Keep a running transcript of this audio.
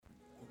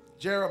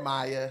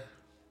Jeremiah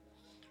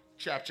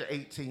chapter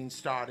 18,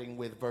 starting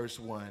with verse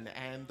 1.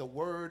 And the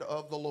word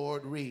of the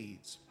Lord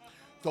reads,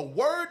 "The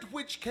word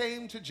which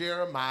came to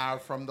Jeremiah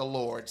from the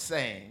Lord,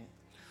 saying,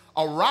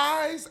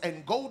 Arise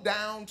and go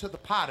down to the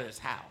potter's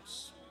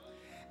house,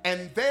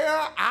 and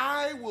there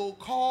I will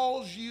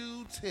cause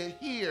you to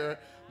hear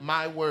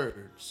my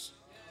words."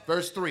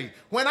 Verse 3,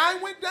 "When I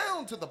went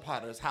down to the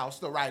potter's house,"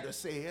 the writer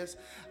says,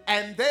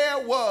 "and there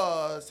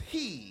was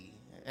he,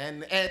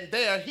 and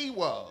there he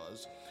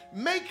was,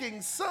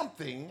 making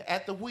something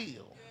at the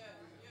wheel.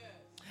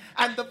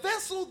 And the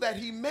vessel that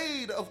he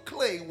made of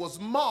clay was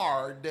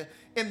marred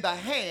in the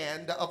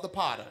hand of the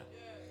potter.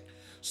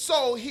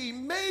 So he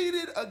made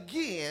it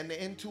again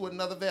into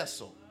another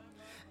vessel,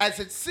 as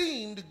it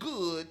seemed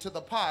good to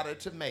the potter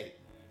to make.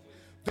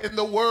 Then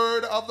the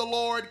word of the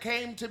Lord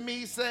came to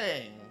me,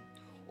 saying,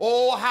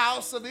 O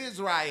house of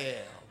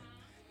Israel,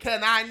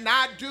 can I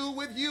not do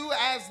with you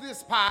as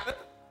this potter?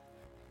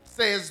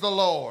 Says the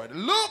Lord.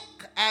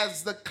 Look,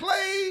 as the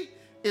clay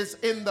is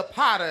in the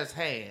potter's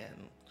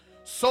hand,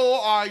 so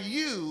are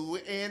you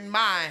in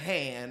my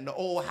hand,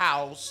 O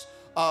house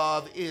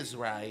of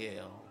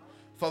Israel."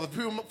 For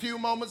the few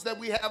moments that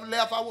we have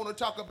left, I want to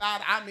talk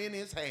about I'm in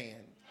his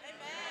hand.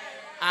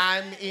 Amen.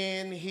 I'm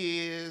in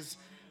his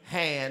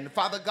hand.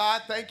 Father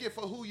God, thank you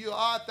for who you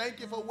are. Thank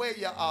you for where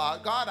you are.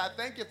 God, I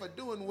thank you for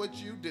doing what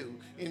you do.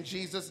 In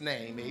Jesus'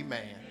 name,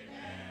 amen.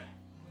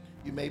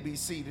 You may be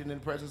seated in the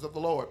presence of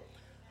the Lord.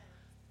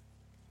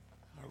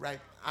 All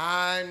right.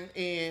 I'm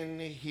in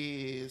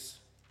his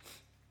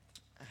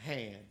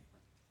hand.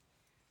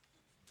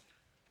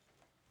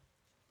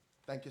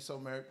 Thank you so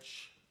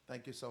much.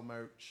 Thank you so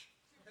much.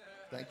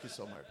 Thank you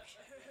so much.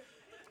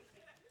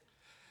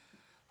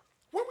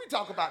 When we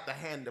talk about the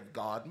hand of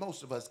God,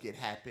 most of us get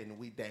happy and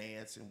we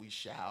dance and we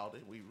shout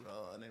and we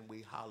run and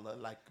we holler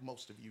like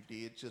most of you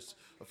did just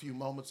a few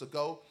moments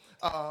ago.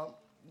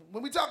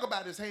 When we talk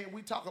about his hand,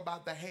 we talk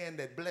about the hand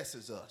that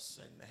blesses us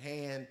and the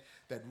hand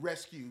that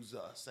rescues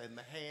us and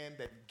the hand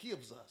that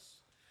gives us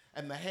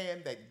and the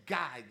hand that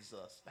guides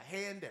us, the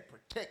hand that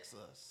protects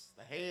us,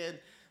 the hand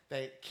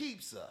that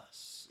keeps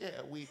us.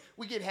 Yeah,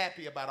 we get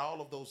happy about all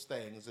of those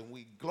things, and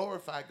we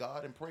glorify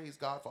God and praise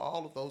God for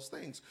all of those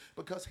things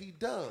because he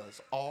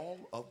does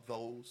all of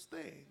those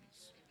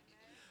things.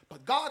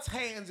 But God's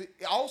hand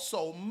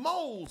also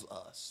molds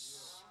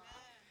us.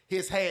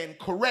 His hand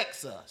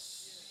corrects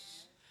us.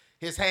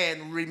 His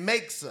hand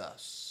remakes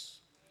us.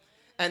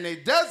 And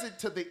it does it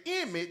to the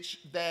image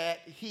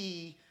that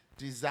he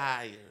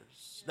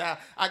desires. Now,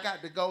 I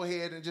got to go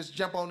ahead and just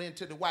jump on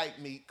into the white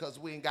meat because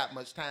we ain't got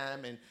much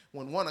time. And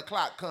when 1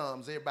 o'clock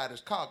comes,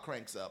 everybody's car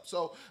cranks up.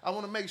 So I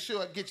want to make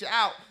sure I get you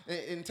out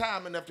in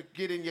time enough to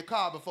get in your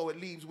car before it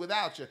leaves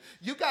without you.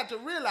 You got to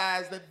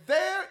realize that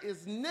there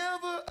is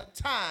never a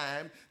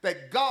time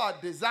that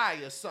God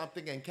desires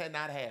something and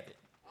cannot have it.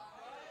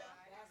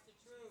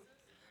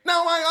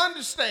 Now, I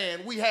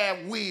understand we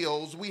have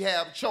wills, we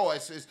have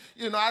choices.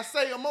 You know, I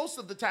say most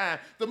of the time,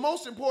 the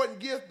most important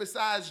gift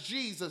besides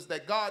Jesus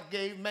that God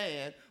gave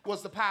man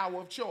was the power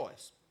of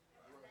choice.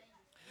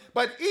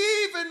 But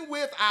even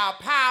with our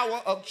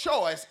power of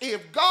choice,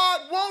 if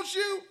God wants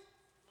you,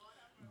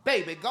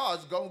 baby,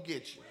 God's going to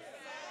get you.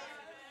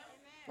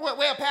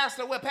 Well,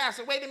 Pastor,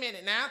 wait a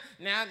minute now.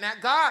 Now,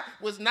 God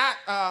was not,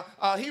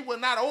 he will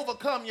not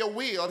overcome your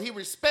will. He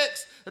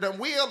respects the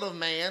will of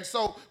man,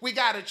 so we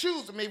got to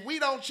choose him. If we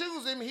don't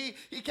choose him, he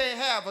can't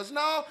have us.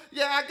 No,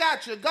 yeah, I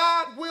got you.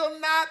 God will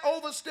not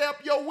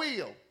overstep your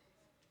will,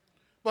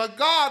 but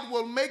God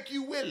will make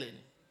you willing.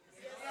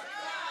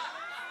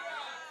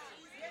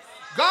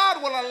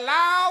 God will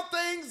allow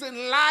things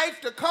in life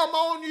to come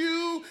on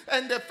you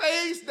and the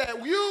face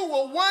that you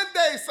will one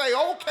day say,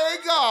 okay,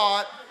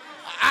 God,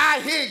 I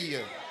hear you.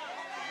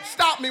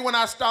 Stop me when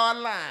I start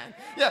lying.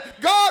 Yeah,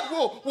 God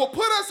will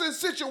put us in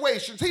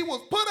situations. He will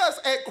put us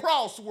at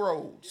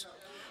crossroads.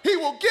 He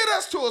will get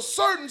us to a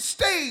certain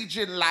stage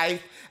in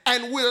life,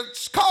 and we're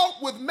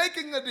caught with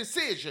making a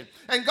decision.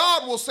 And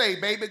God will say,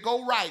 baby,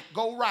 go right,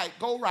 go right,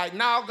 go right.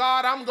 Now,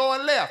 God, I'm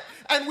going left.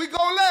 And we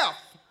go left.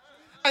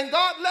 And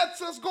God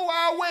lets us go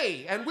our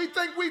way, and we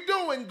think we're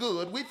doing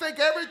good. We think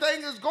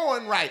everything is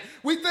going right.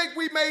 We think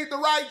we made the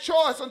right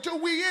choice until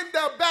we end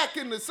up back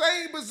in the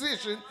same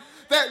position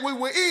that we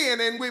were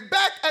in, and we're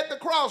back at the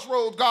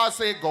crossroads. God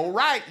said, go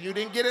right. You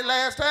didn't get it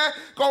last time?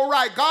 Go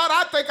right. God,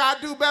 I think I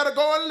do better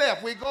going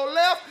left. We go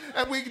left,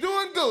 and we're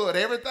doing good.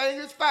 Everything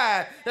is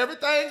fine.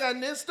 Everything,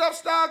 and then stuff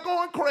start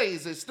going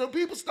crazy. Still,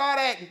 people start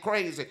acting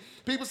crazy.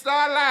 People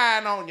start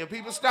lying on you.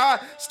 People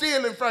start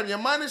stealing from you.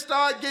 Money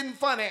start getting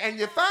funny. And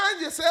you find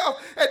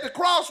yourself at the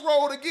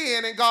crossroad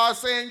again, and God's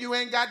saying, you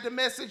ain't got the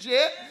message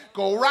yet?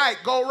 Go right,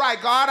 go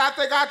right. God, I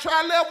think I'll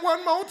try left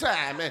one more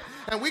time.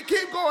 And we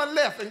keep going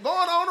left and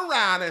going on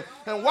around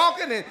and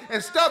walking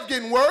and stuff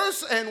getting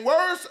worse and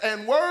worse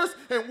and worse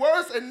and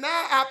worse. And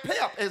now our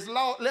pep has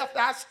left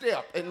our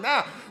step. And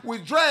now we're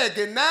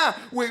dragging. Now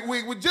we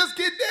just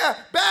get there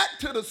back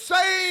to the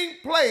same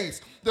place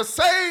the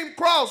same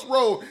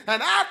crossroad.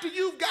 And after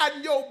you've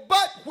gotten your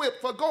butt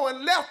whipped for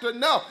going left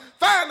enough,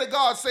 finally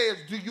God says,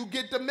 do you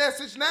get the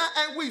message now?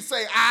 And we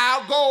say,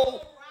 I'll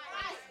go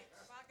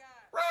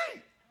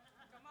right.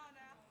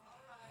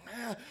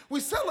 We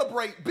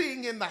celebrate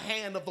being in the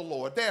hand of the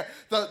Lord.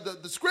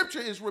 The scripture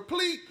is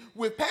replete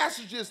with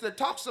passages that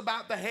talks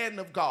about the hand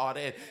of God.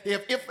 And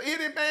if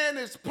any man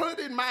is put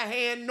in my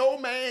hand, no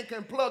man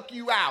can pluck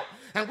you out.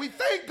 And we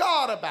thank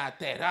God about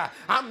that.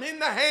 I'm in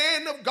the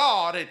hand of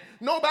God and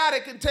nobody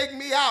can take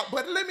me out.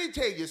 But let me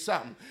tell you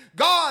something.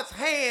 God's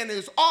hand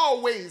is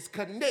always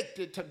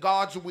connected to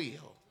God's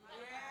will.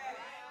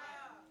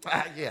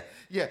 Yeah.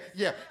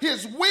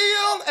 His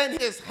will and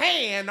his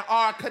hand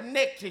are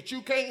connected.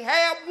 You can't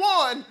have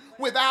one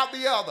without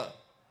the other.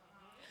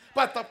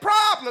 But the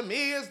problem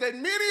is that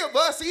many of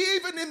us,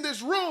 even in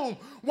this room,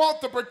 want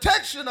the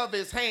protection of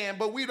his hand,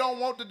 but we don't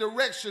want the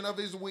direction of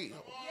his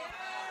will.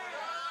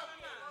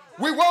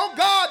 We want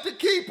God to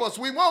keep us.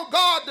 We want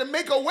God to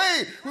make a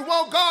way. We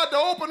want God to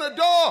open a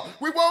door.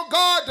 We want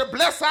God to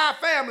bless our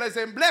families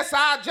and bless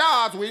our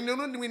jobs. We need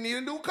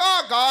a new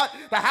car, God.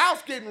 The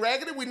house getting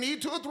raggedy. We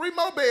need 2 or 3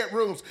 more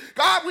bedrooms.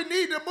 God, we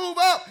need to move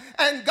up.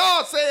 And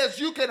God says,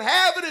 you can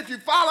have it if you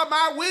follow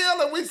my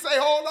will. And we say,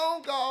 hold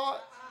on,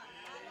 God.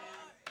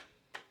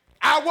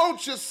 I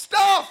want your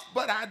stuff,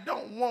 but I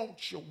don't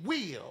want your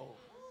will.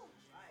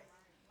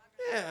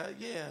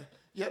 Yeah.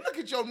 Look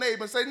at your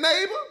neighbor and say,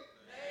 neighbor,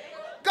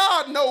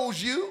 God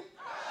knows you.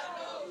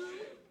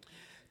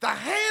 The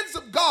hands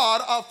of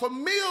God are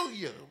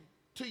familiar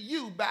to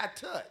you by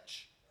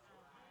touch.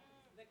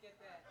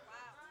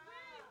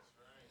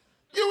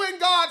 You in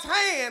God's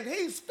hand,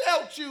 he's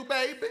felt you,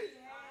 baby.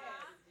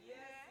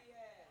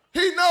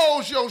 He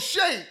knows your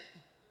shape.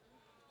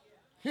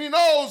 He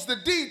knows the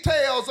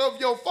details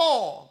of your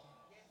form.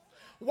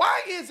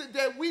 Why is it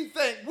that we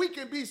think we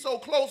can be so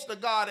close to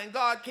God and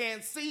God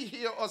can't see,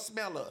 hear, or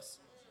smell us?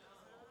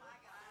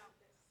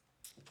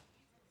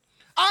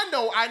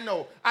 I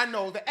know.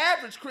 The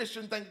average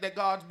Christian thinks that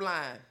God's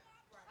blind.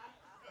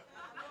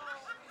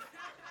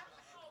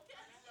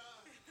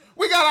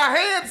 We got our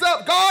hands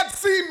up. God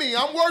see me.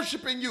 I'm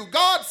worshiping you.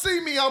 God see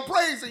me. I'm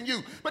praising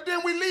you. But then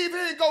we leave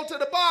here and go to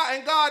the bar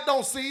and God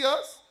don't see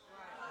us.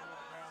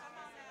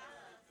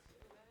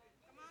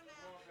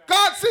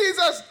 God sees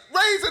us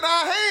raising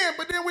our hand,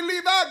 but then we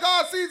leave out.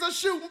 God sees us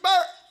shooting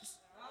birds.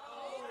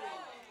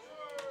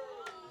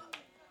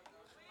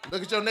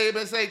 Look at your neighbor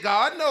and say,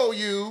 God know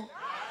you.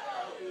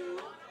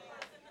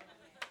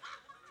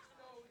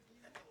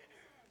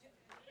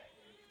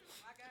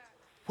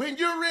 When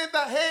you're in the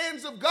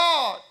hands of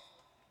God,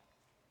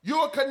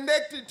 you're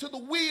connected to the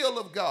will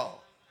of God.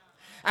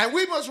 And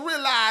we must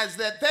realize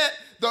that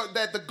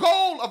the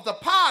goal of the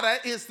potter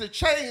is to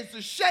change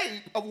the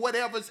shape of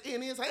whatever's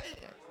in his hand.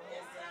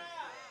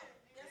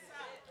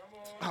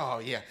 Oh,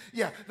 yeah.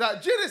 Now,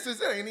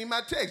 Genesis, it ain't in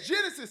my text.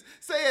 Genesis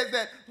says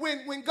that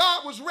when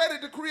God was ready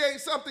to create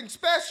something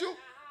special,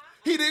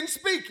 he didn't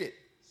speak it.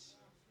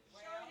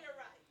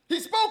 He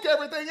spoke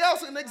everything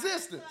else in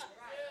existence.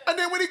 And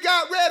then when he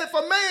got ready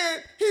for man,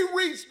 he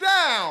reached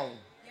down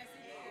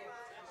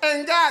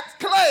and got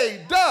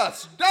clay,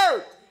 dust,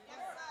 dirt,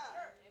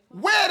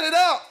 wet it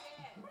up.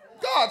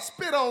 God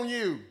spit on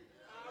you.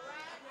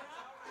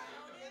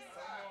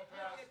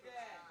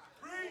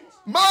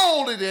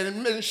 Molded it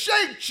and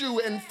shaped you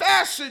and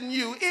fashioned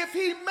you. If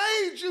he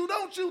made you,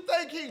 don't you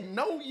think he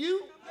know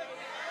you?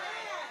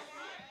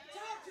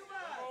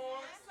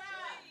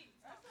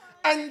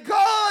 And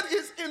God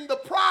is in the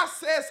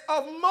process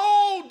of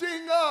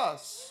molding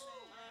us.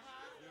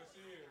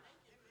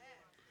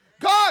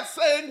 God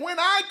saying, when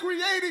I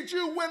created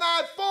you, when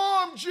I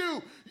formed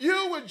you,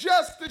 you were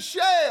just a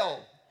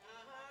shell.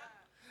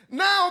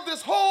 Now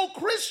this whole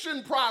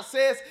Christian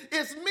process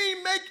is me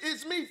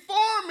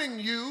forming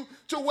you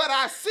to what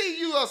I see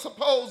you are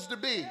supposed to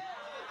be.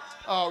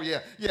 Oh, yeah.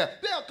 There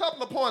are a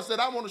couple of points that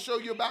I want to show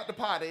you about the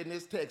potter in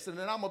this text, and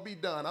then I'm going to be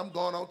done. I'm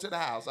going on to the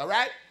house, all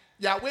right?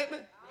 Y'all with me?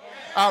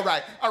 All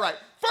right.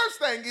 First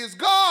thing is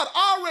God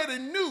already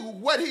knew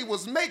what he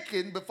was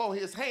making before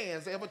his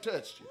hands ever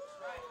touched you.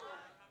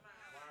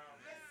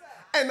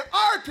 An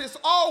artist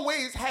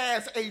always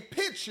has a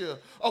picture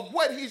of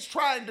what he's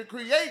trying to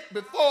create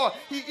before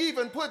he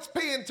even puts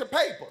pen to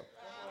paper.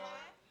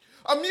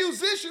 A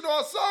musician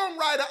or a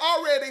songwriter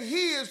already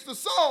hears the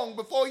song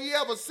before he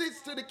ever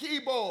sits to the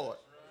keyboard.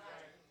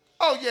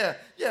 Oh, yeah.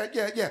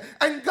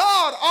 And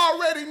God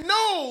already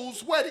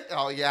knows what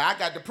I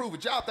got to prove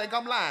it. Y'all think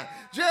I'm lying.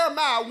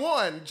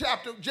 Jeremiah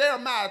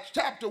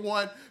chapter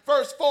 1,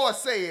 verse 4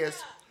 says,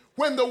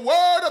 when the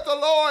word of the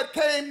Lord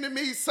came to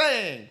me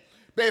saying,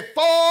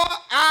 before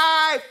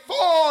I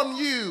formed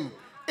you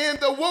in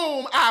the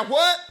womb, I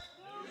what?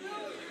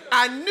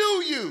 I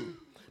knew you.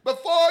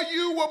 Before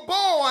you were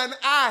born,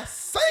 I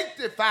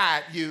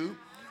sanctified you.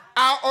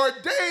 I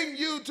ordained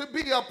you to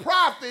be a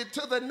prophet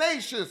to the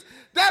nations.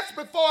 That's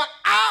before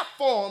I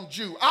formed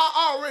you.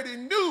 I already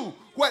knew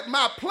what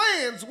my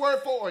plans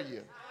were for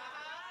you.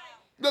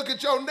 Look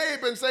at your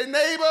neighbor and say,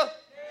 neighbor,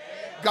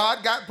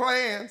 God got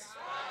plans.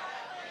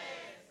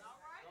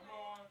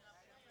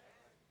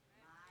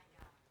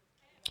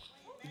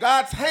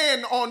 God's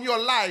hand on your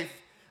life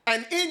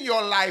and in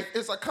your life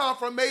is a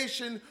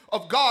confirmation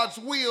of God's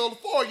will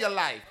for your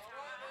life.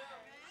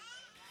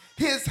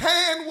 His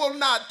hand will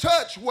not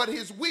touch what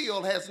his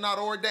will has not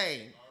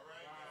ordained.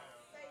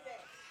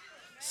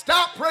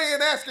 Stop praying,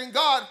 asking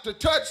God to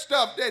touch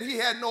stuff that he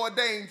hadn't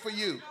ordained for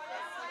you.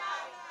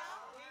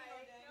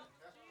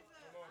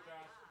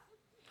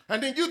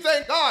 And then you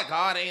think,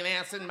 God ain't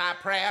answering my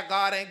prayer.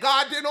 God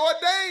didn't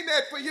ordain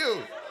that for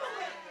you.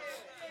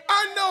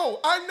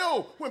 I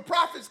know. When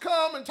prophets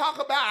come and talk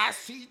about, I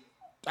see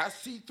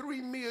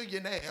 3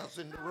 millionaires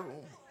in the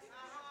room.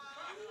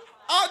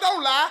 Oh,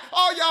 don't lie.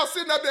 All y'all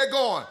sitting up there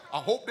going, I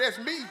hope that's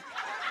me.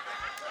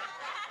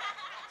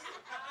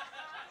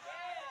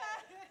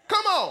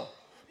 Come on.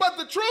 But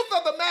the truth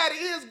of the matter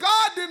is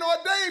God didn't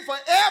ordain for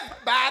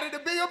everybody to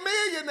be a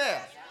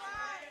millionaire.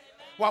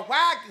 Well,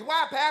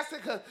 why, Pastor?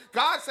 Because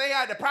God say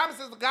the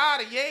promises of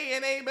God are yea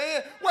and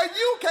amen. Well,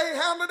 you can't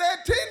handle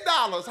that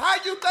 $10. How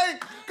you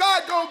think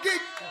God gonna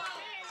get?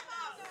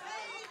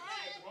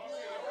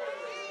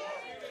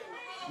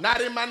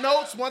 Not in my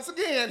notes. Once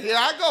again, here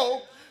I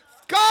go.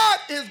 God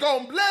is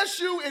gonna bless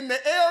you in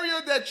the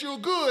area that you're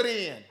good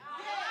in.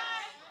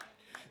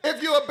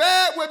 If you're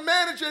bad with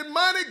managing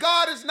money,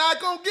 God is not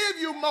gonna give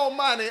you more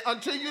money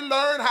until you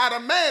learn how to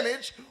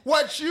manage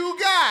what you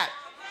got.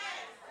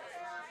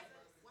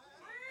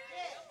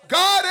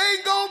 God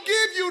ain't gonna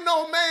give you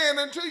no man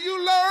until you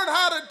learn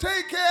how to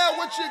take care of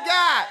what you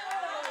got.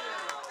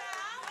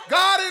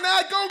 God ain't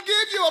not gonna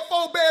give you a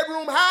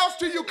 4-bedroom house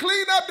till you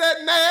clean up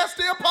that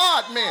nasty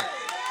apartment.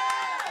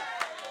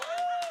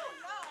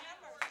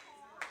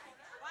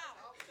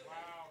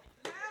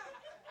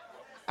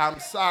 I'm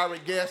sorry,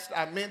 guest.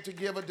 I meant to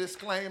give a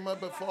disclaimer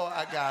before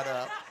I got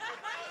up.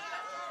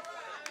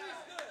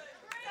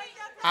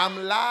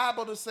 I'm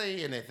liable to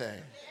say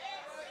anything.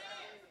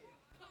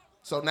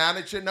 So now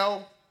that you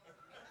know,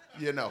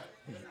 you know.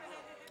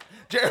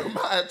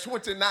 Jeremiah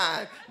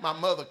 29, my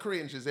mother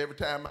cringes every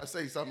time I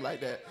say something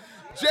like that.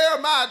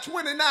 Jeremiah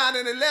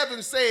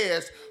 29:11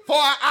 says, for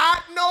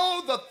I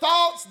know the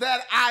thoughts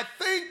that I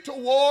think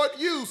toward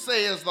you,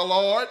 says the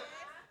Lord.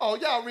 Oh,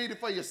 y'all read it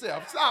for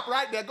yourself. Stop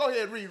right there. Go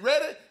ahead and read.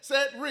 Ready,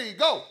 set, read.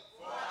 Go.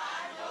 For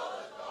I know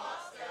the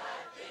thoughts that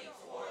I think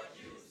toward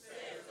you,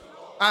 says the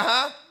Lord.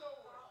 Uh-huh.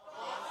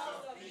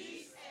 Thoughts of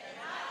peace and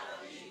not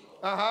of evil.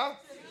 Uh-huh.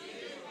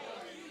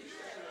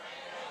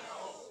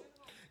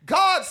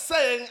 God's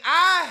saying,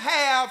 I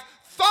have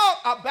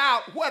thought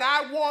about what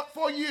I want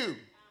for you.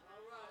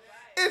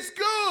 It's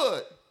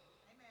good.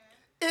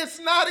 It's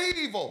not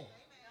evil.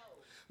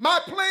 My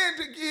plan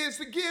is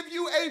to give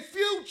you a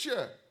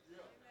future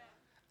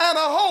and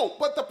a hope.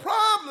 But the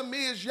problem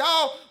is,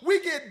 y'all,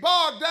 we get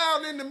bogged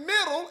down in the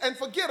middle and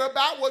forget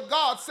about what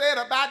God said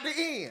about the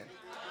end.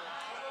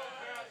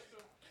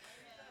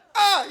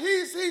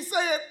 He's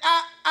saying,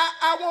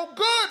 I want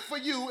good for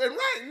you. And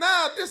right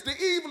now, this is the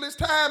evilest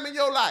time in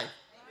your life.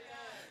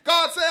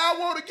 God said, I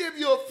want to give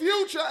you a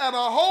future and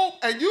a hope,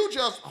 and you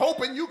just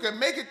hoping you can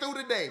make it through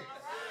the day.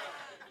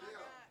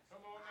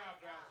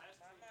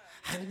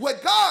 And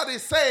what God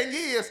is saying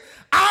is,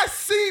 I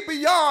see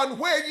beyond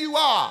where you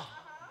are.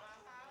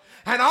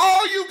 And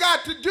all you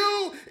got to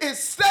do is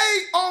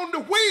stay on the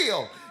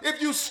wheel.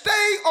 If you stay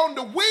on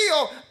the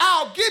wheel,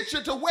 I'll get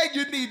you to where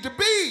you need to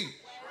be.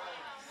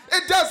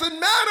 It doesn't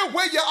matter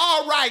where you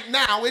are right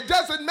now. It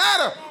doesn't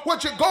matter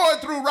what you're going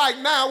through right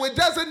now. It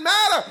doesn't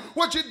matter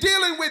what you're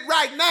dealing with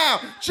right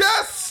now.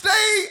 Just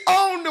stay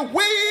on the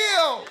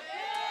wheel.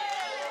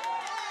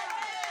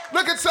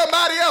 Look at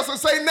somebody else and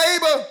say,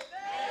 neighbor,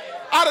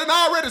 I done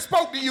already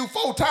spoke to you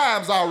 4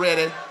 times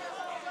already.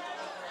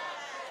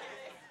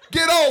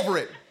 Get over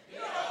it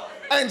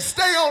and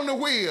stay on the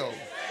wheel.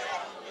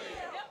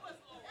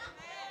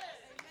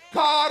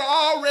 God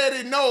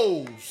already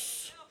knows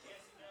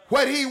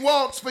what he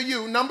wants for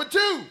you. Number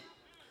 2,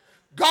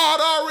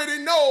 God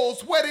already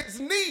knows what is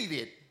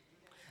needed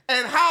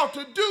and how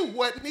to do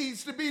what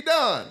needs to be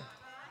done.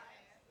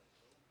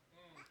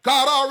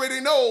 God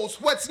already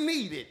knows what's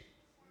needed,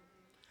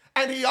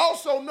 and he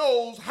also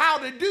knows how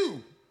to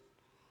do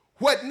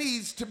what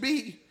needs to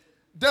be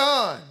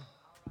done.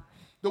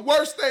 The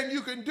worst thing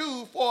you can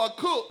do for a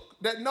cook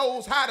that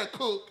knows how to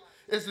cook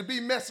is to be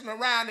messing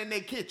around in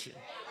their kitchen.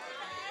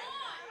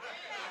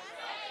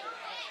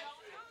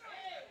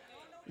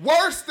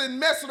 Worse than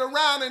messing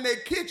around in their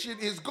kitchen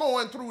is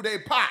going through their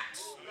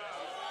pots.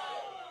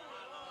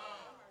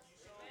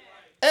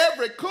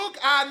 Every cook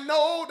I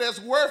know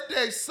that's worth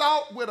their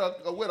salt with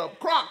a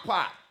crock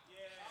pot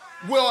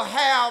will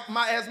have,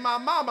 as my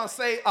mama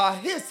say, a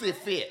hissy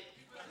fit.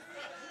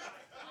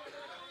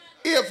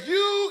 If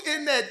you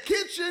in that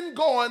kitchen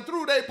going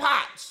through their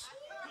pots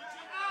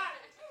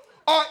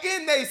or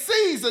in their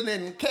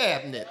seasoning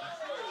cabinet,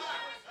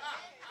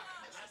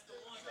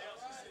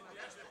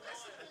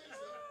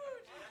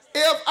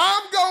 if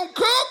I'm going to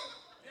cook,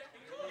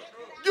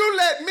 you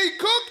let me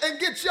cook and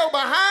get your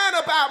behind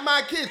about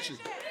my kitchen.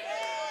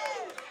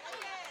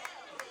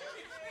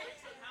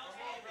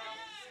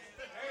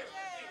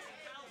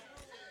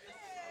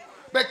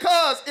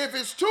 Because if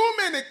it's too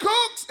many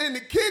cooks in the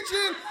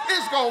kitchen,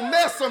 it's going to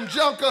mess some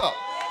junk up.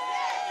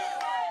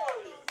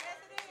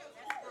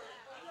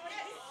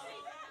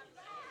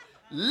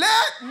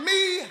 Let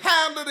me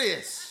handle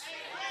this.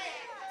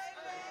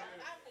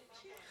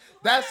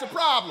 That's the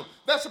problem.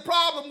 That's the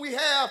problem we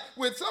have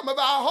with some of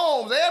our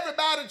homes.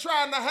 Everybody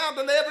trying to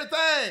handle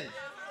everything.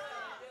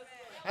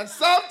 And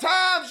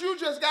sometimes you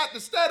just got to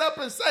stand up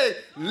and say,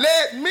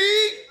 let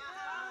me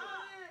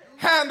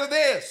handle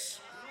this.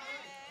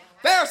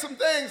 There are some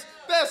things.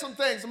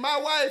 My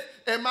wife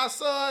and my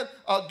son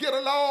get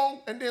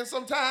along, and then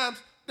sometimes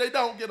they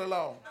don't get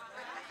along.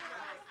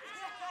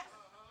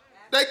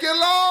 They get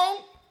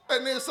along,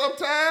 and then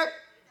sometimes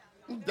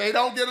they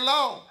don't get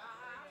along.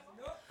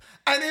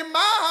 And in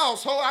my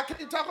household, I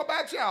can't talk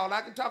about y'all,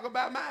 I can talk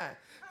about mine.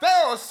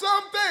 There are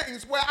some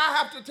things where I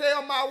have to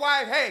tell my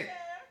wife, hey,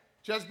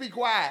 just be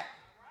quiet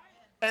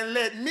and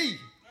let me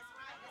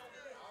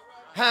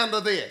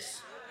handle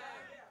this.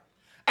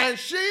 And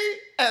she,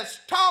 as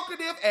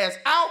talkative, as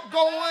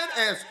outgoing,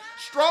 as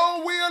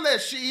strong-willed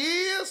as she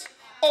is,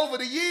 over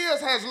the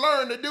years has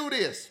learned to do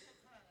this.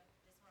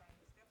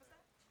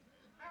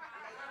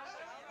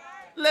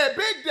 Let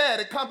Big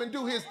Daddy come and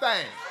do his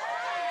thing.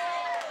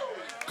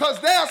 Because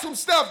there's some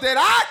stuff that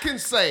I can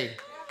say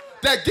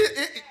that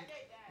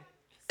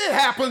it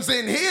happens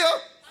in here.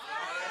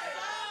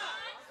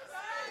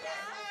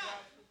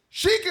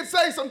 She can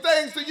say some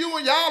things to you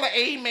and y'all are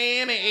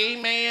amen and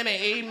amen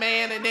and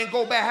amen and then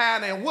go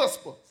behind and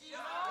whisper.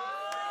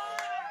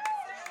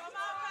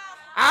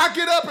 I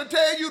get up and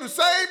tell you the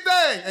same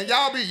thing and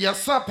y'all be,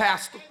 yes sir,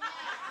 pastor.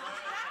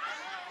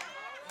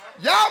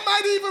 Y'all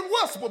might even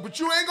whisper, but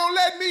you ain't gonna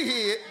let me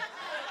hear it.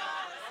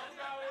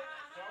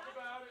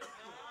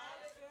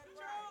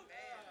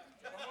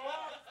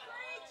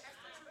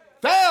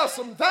 There are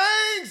some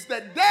things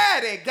that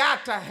daddy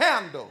got to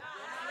handle.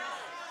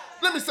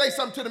 Let me say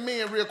something to the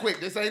men real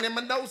quick. This ain't in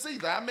my notes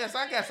either. I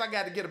guess I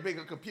got to get a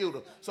bigger computer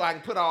so I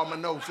can put all my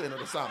notes in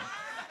it or something.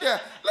 Yeah,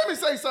 let me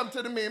say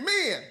something to the men.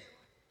 Men,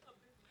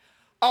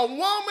 a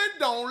woman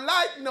don't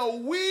like no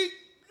weak,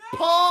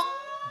 punk,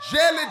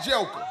 jelly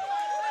joker.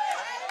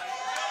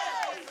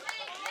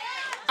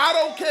 I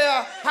don't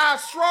care how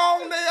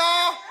strong they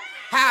are,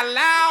 how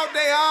loud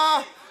they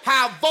are,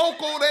 how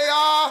vocal they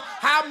are,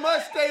 how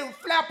much they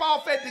flap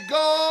off at the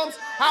gums,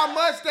 how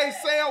much they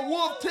sell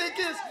wolf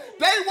tickets.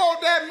 They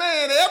want that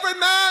man every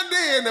now and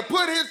then to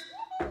put his...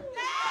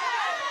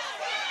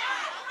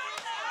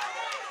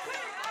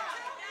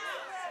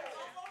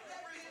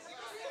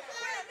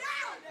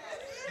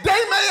 They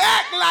may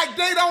act like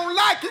they don't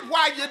like it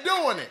while you're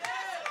doing it.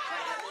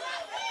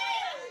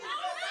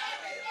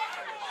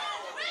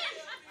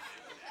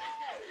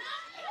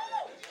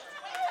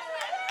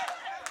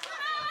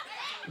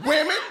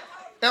 Women,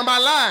 am I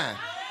lying?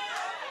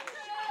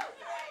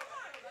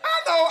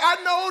 I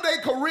know they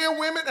career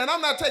women, and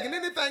I'm not taking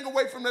anything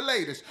away from the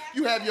ladies.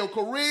 You have your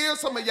careers.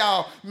 Some of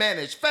y'all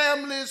manage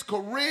families,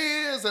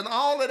 careers, and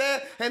all of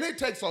that, and it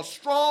takes a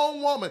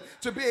strong woman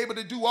to be able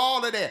to do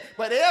all of that.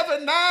 But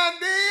every now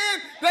and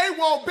then, they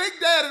want Big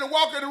Daddy to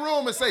walk in the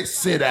room and say,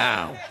 sit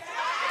down.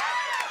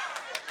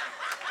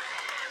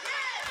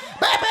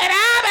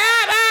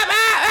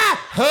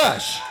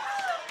 Hush.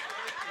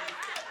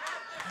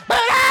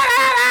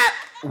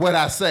 What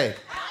I say?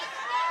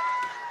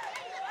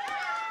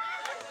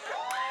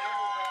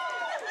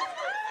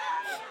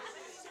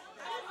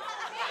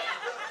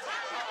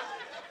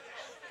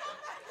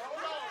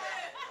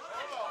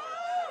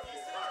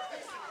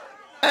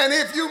 And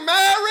if you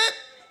married,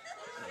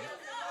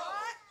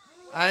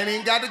 I ain't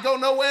even got to go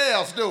nowhere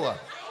else, do I?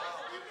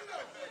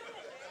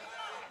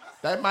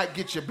 That might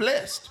get you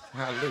blessed.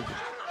 Hallelujah.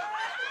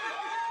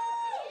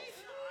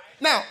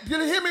 Now, you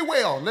hear me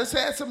well. Let's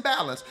have some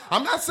balance.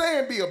 I'm not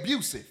saying be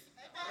abusive.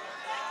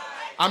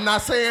 I'm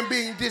not saying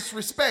being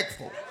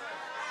disrespectful.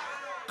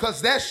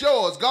 Because that's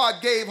yours. God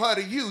gave her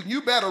to you.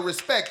 You better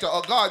respect her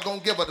or God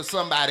gonna give her to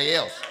somebody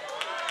else.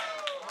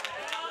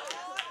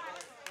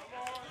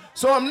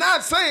 So I'm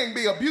not saying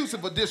be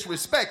abusive or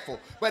disrespectful,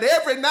 but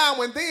every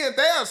now and then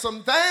there are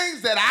some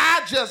things that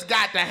I just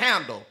got to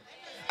handle.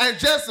 And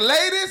just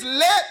ladies,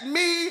 let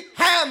me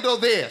handle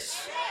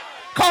this.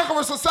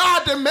 Conqueror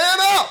Society, man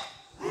up.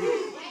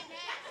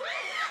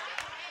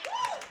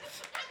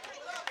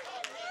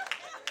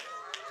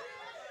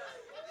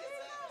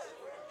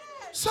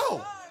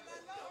 So,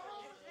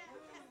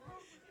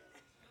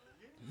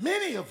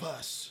 many of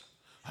us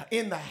are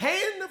in the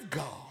hand of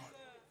God.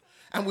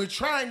 And we're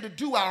trying to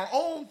do our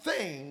own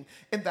thing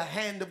in the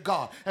hand of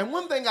God. And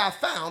one thing I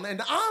found,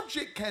 an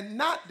object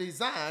cannot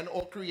design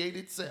or create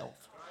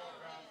itself.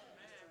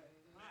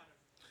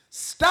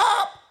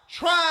 Stop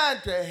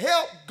trying to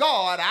help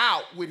God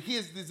out with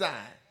his design.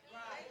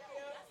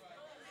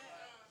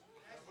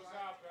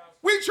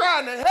 We're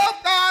trying to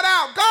help God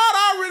out.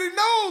 God already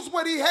knows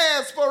what he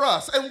has for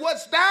us and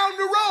what's down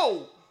the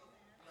road.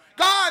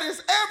 God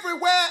is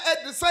everywhere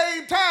at the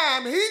same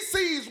time. He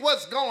sees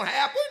what's going to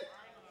happen.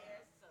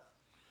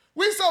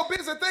 We so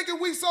busy thinking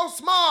we so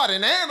smart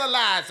and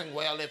analyzing,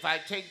 well, if I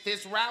take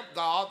this route,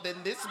 God, then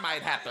this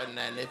might happen.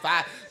 And if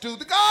I do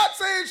the, God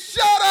says,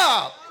 shut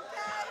up.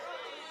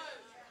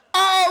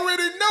 I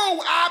already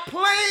know I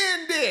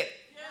planned it.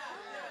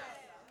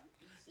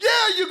 Yeah,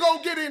 you're going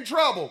to get in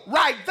trouble.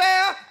 Right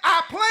there,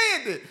 I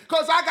planned it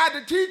because I got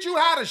to teach you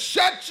how to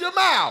shut your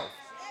mouth.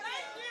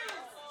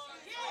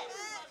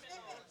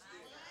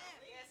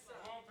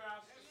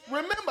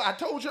 Remember, I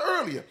told you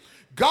earlier,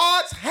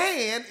 God's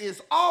hand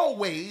is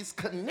always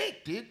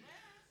connected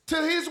to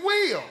his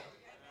will.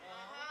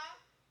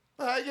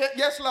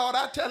 Yes, Lord,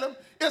 I tell him,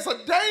 it's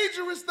a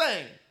dangerous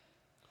thing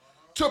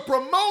to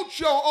promote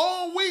your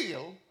own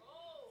will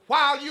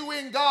while you're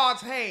in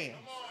God's hands.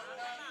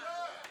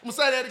 I'm going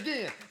to say that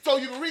again so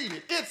you can read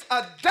it. It's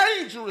a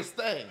dangerous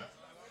thing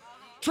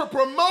to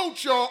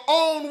promote your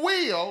own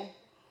will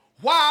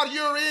while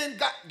you're in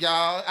God.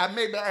 Y'all, I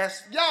maybe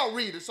ask y'all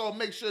read it so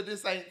make sure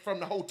this ain't from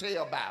the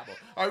hotel Bible.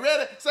 All right,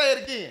 ready? Say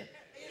it again.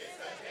 It's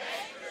a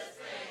dangerous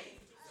thing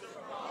to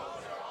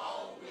promote your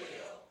own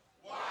will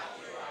while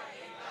you are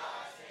in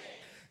God's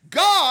hands.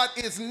 God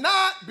is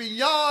not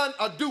beyond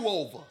a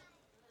do-over.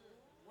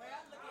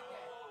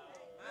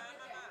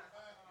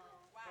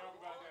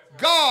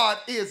 God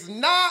is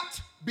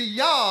not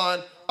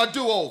beyond a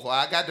do-over.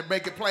 I got to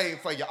make it plain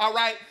for you. All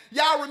right?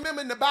 Y'all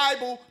remember in the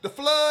Bible, the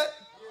flood?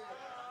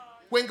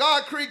 When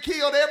God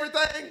killed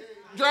everything,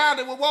 drowned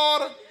it with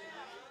water,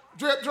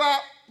 drip,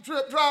 drop,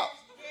 drip, drop,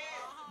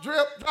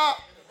 drip, drop.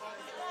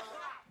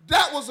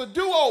 That was a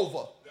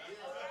do-over.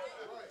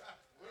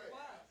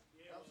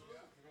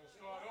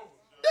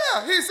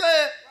 Yeah, he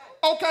said,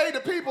 okay, the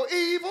people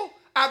evil.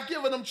 I've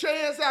given them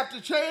chance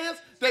after chance.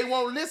 They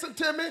won't listen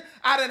to me.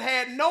 I done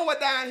had Noah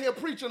down here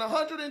preaching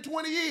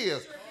 120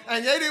 years.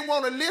 And they didn't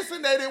want to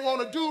listen. They didn't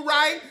want to do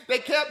right. They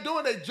kept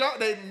doing.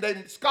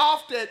 They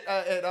scoffed at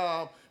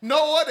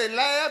Noah. They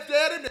laughed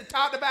at him. They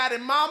talked about his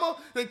mama.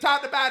 They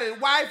talked about his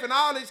wife and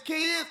all his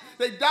kids.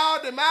 They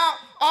dogged him out.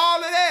 All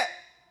of that.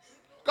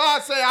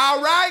 God said,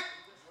 all right.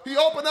 He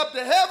opened up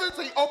the heavens.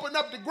 He opened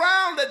up the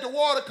ground. Let the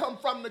water come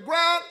from the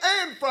ground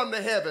and from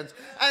the heavens.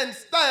 And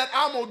instead,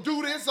 I'm going to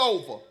do this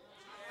over.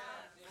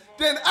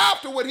 Then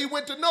afterward, he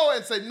went to Noah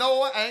and said,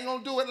 Noah, I ain't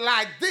going to do it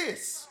like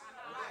this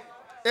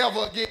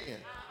ever again.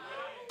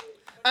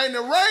 And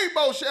the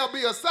rainbow shall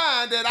be a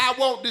sign that I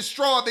won't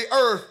destroy the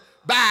earth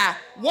by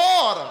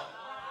water.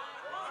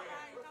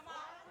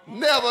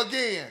 Never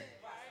again.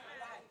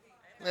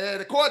 And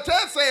the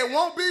quartet say it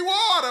won't be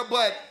water,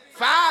 but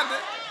find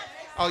it.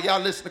 Oh, y'all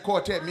listen to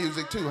quartet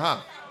music too, huh?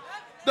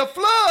 The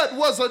flood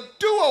was a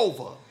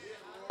do-over.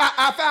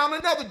 I found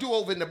another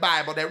do-over in the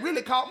Bible that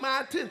really caught my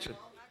attention.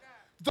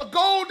 The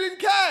golden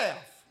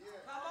calf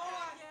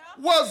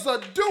was a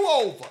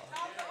do-over.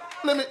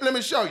 Let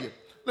me show you.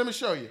 Let me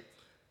show you.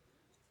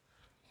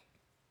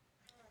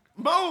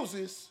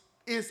 Moses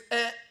is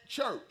at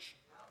church.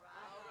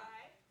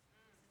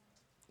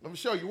 Let me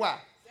show you why.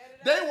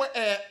 They were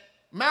at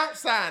Mount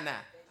Sinai.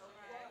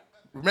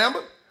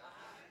 Remember?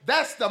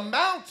 That's the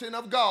mountain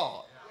of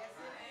God.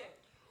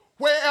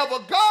 Wherever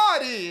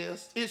God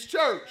is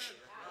church.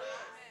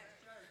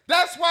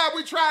 That's why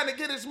we're trying to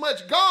get as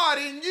much God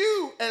in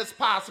you as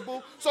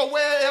possible. So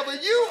wherever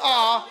you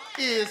are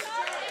is.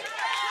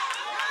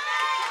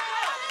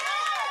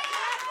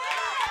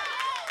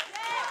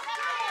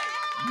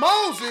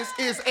 Moses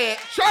is at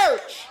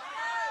church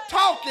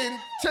talking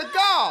to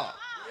God.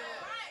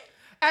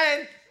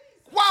 And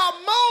while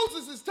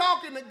Moses is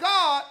talking to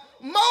God,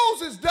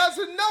 Moses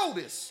doesn't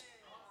notice.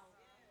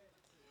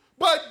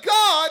 But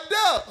God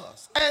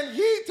does. And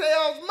he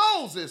tells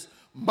Moses,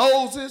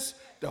 Moses,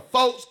 the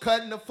folks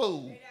cutting the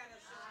food.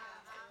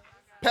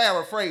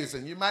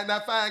 Paraphrasing. You might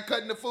not find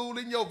cutting the food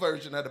in your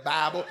version of the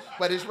Bible,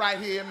 but it's right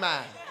here in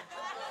mine.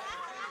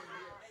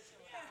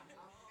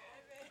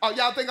 Oh,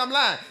 y'all think I'm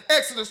lying?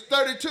 Exodus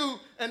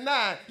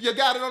 32:9. You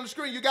got it on the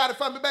screen. You got it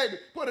for me, baby.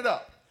 Put it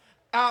up.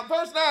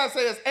 Verse 9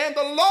 says, and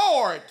the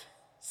Lord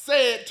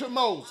said to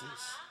Moses,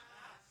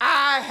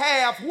 I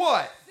have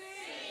what?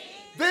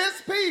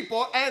 This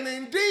people, and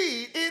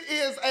indeed it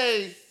is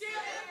a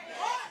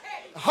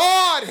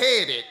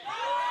hard-headed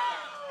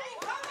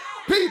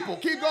people.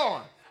 Keep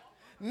going.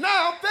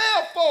 Now,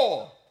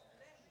 therefore,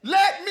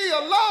 let me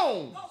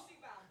alone,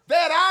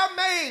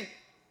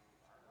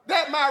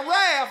 that my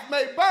wrath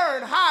may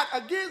burn hot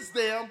against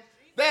them,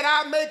 that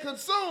I may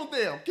consume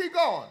them. Keep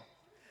going.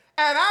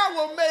 And I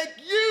will make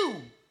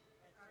you.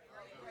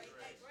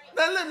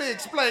 Now, let me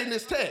explain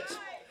this text.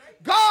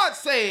 God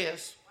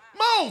says,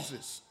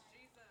 Moses,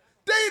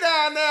 they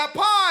down there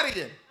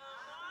partying.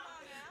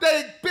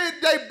 They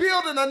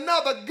building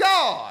another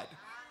God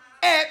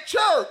at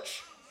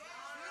church.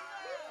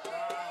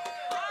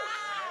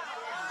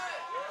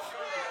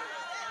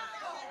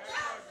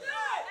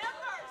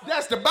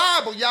 That's the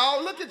Bible,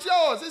 y'all. Look at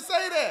yours. It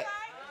say that.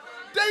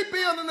 They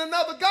building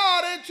another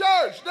God at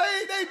church.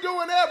 They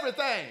doing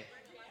everything.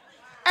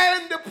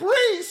 And the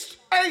priest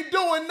ain't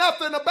doing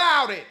nothing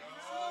about it.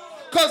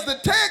 Because the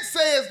text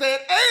says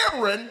that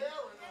Aaron,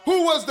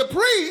 who was the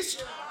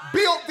priest,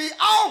 built the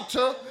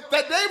altar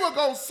that they were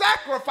going to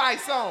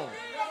sacrifice on.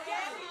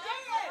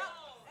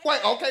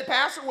 Wait, okay,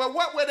 Pastor, well,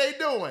 what were they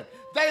doing?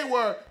 They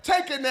were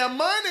taking their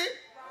money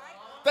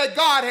that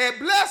God had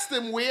blessed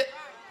them with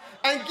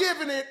and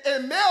giving it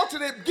and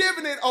melting it,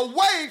 giving it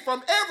away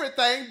from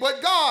everything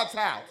but God's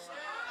house.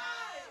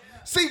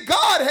 See,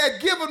 God had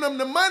given them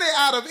the money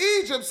out of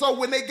Egypt so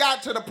when they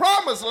got to the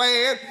promised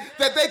land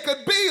that they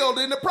could build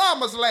in the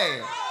promised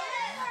land.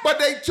 But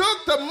they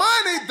took the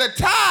money, the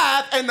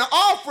tithe, and the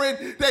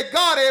offering that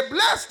God had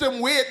blessed them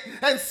with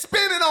and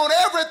spent it on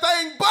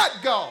everything but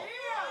God.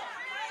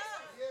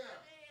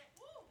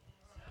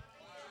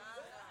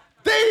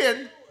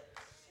 Then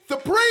the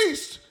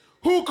priest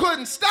who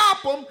couldn't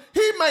stop them,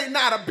 he may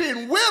not have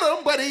been with them,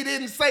 but he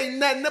didn't say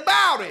nothing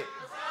about it.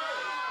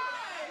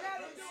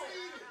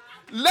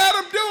 Let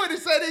him do it. He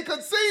said he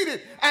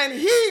conceded. And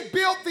he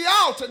built the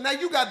altar. Now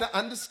you got to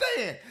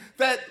understand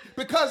that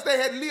because they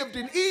had lived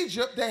in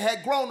Egypt, they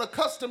had grown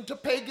accustomed to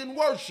pagan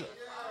worship.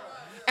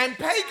 And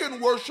pagan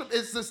worship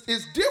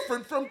is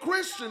different from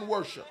Christian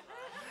worship.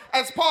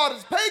 As part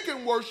of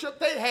pagan worship,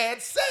 they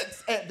had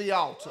sex at the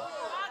altar.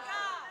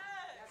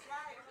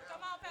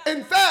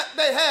 In fact,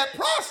 they had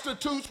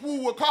prostitutes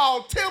who were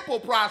called temple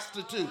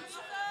prostitutes.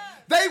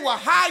 They were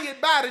hired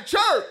by the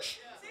church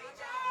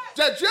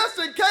that just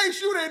in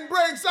case you didn't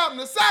bring something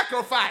to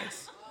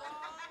sacrifice,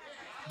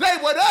 they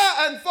were there,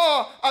 and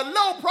for a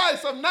low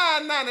price of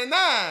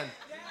 $9.99,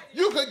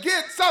 you could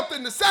get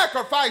something to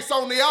sacrifice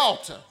on the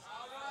altar.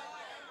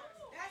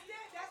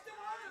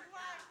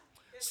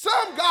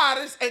 Some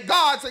gods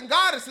and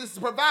goddesses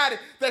provided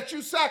that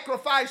you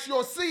sacrifice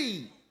your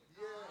seed.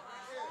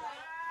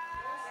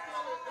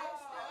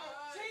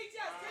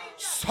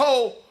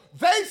 So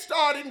they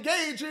start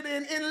engaging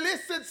in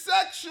illicit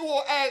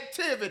sexual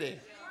activity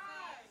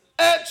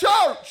at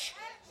church.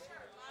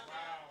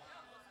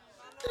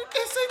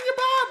 It's in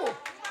your Bible.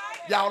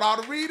 Y'all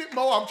ought to read it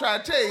more. I'm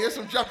trying to tell you, there's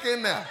some junk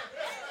in there.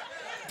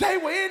 They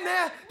were in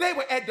there. They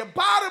were at the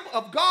bottom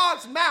of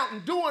God's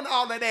mountain doing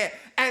all of that.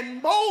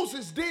 And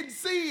Moses didn't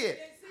see it.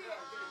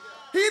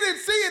 He didn't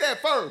see it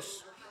at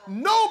first.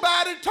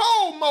 Nobody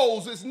told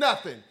Moses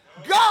nothing.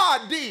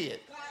 God did.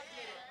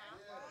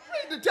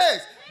 Read the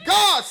text.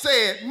 God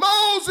said,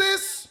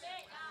 Moses,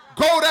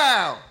 go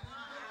down.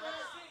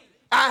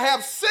 I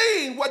have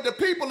seen what the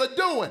people are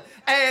doing,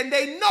 and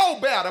they know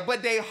better,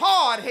 but they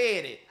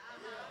hard-headed.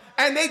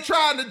 And they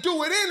trying to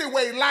do it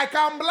anyway like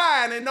I'm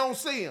blind and don't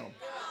see them.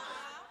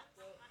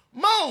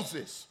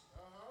 Moses,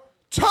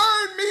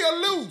 turn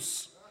me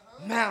loose.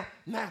 Now,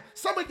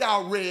 some of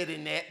y'all read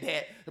in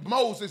that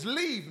Moses,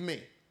 leave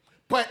me.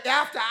 But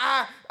after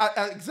I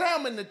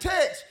examined the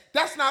text,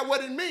 that's not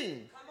what it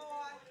means.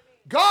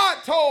 God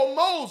told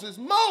Moses,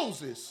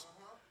 Moses,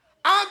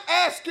 I'm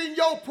asking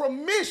your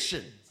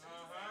permission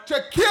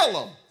to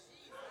kill him.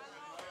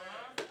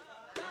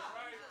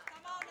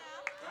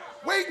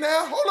 Wait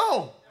now, hold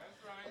on.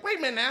 Wait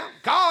a minute now.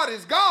 God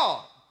is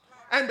God.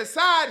 And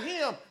beside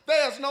him,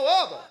 there's no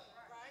other.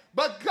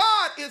 But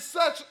God is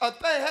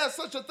has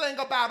such a thing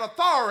about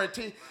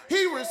authority.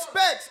 He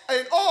respects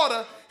an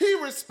order. He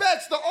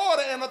respects the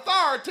order and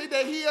authority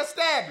that he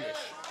established.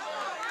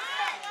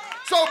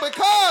 So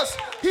because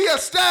he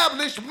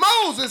established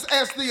Moses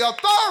as the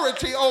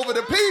authority over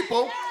the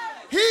people,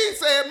 he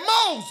said,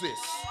 Moses,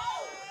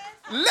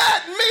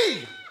 let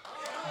me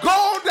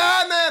go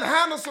down there and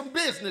handle some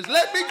business.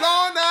 Let me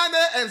go down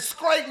there and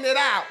straighten it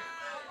out.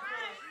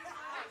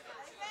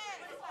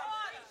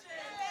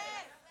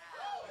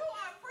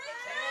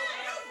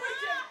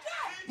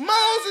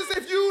 Moses,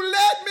 if you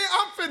let me,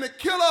 I'm finna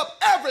kill up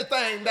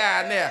everything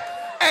down there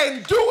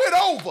and do it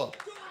over.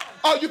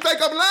 Oh, you think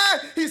I'm lying?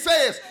 He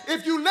says,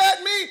 if you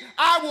let me,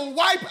 I will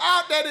wipe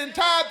out that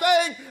entire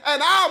thing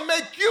and I'll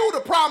make you the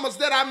promise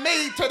that I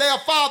made to their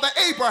father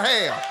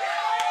Abraham.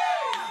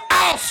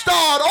 I'll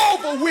start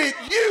over with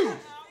you.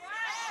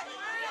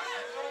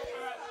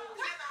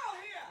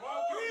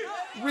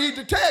 Read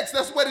the text,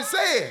 that's what it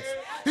says.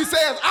 He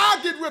says,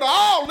 I'll get rid of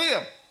all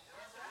them.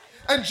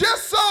 And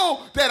just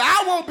so that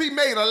I won't be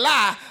made a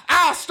lie,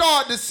 I'll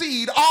start the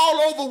seed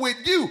all over with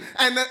you.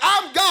 And that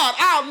I'm God.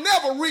 I'll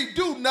never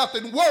redo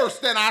nothing worse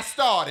than I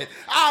started.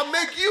 I'll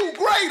make you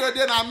greater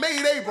than I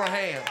made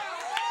Abraham.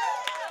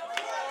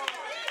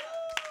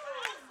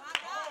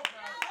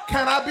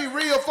 Can I be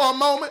real for a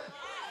moment?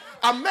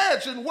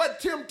 Imagine what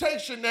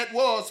temptation that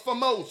was for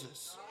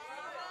Moses.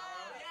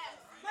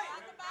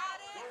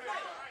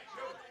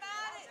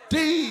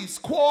 These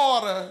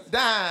quarter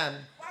dime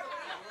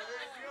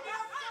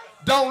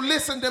don't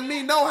listen to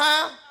me no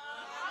how.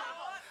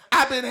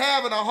 I've been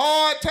having a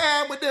hard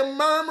time with them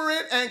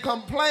murmuring and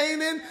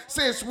complaining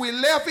since we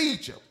left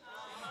Egypt.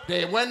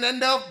 There wasn't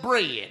enough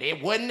bread.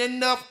 It wasn't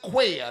enough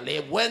quail.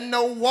 It wasn't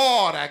no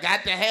water. I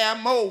got to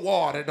have more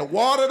water. The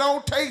water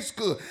don't taste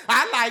good.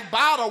 I like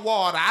bottled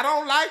water. I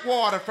don't like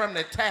water from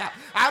the tap.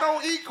 I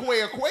don't eat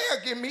quail. Quail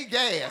give me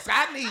gas.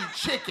 I need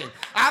chicken.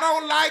 I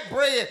don't like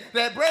bread.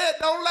 That bread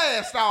don't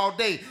last all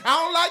day.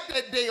 I don't like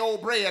that day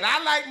old bread.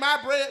 I like my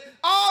bread.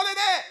 All of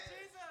that.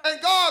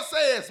 And God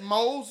says,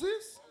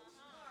 Moses,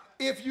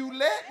 if you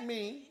let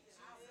me,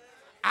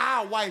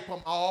 I'll wipe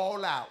them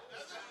all out.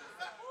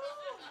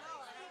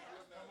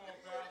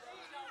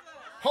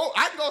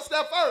 I can go a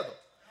step further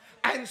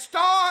and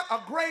start a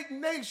great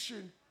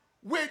nation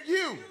with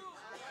you.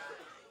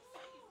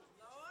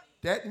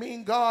 That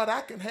means, God,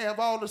 I can have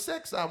all the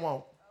sex I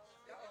want.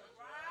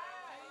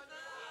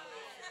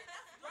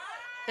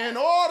 In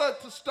order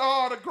to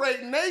start a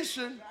great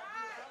nation,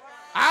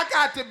 I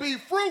got to be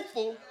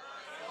fruitful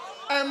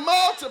and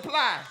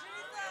multiply.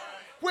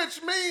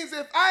 Which means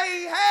if I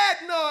ain't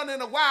had none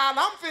in a while,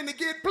 I'm finna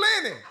get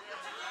plenty.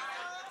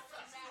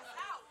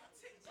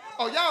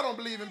 Oh, y'all don't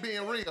believe in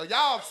being real.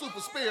 Y'all super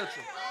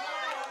spiritual.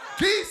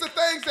 These are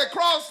things that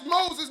crossed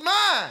Moses'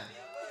 mind.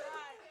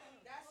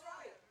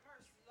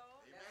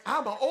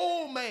 I'm an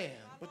old man,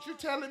 but you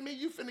telling me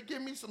you finna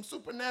give me some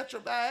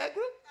supernatural Viagra?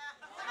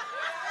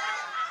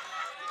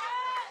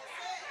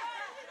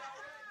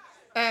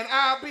 And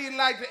I'll be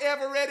like the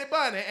ever-ready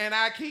bunny, and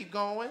I keep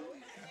going.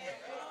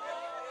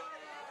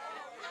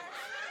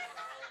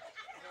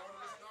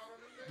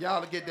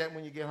 Y'all will get that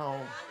when you get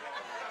home.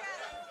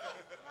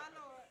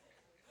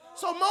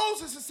 So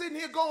Moses is sitting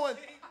here going,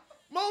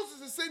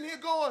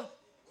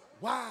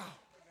 wow.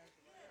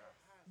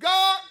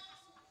 God,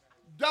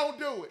 don't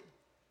do it.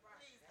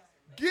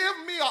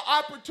 Give me an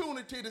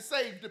opportunity to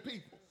save the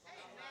people.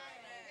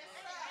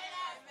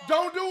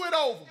 Don't do it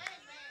over.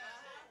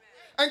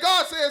 And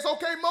God says,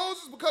 okay,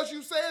 Moses, because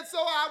you said so,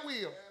 I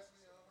will.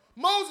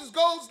 Moses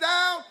goes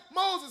down.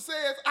 Moses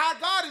says,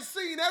 God has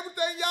seen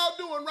everything y'all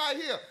doing right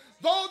here.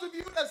 Those of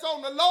you that's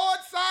on the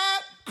Lord's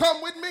side,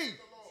 come with me.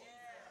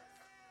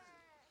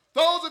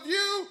 Those of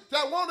you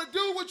that want to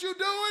do what you're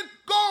doing,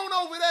 go on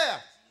over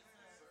there.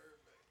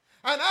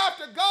 And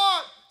after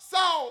God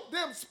saw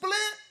them split,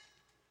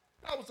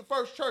 that was the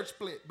first church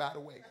split, by the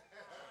way.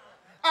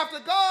 After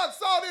God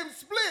saw them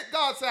split,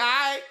 God said, all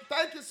right,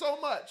 thank you so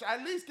much. I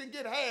at least can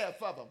get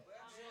half of them.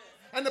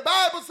 And the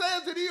Bible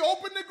says that he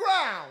opened the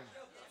ground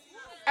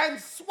and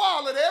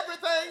swallowed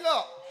everything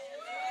up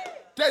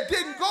that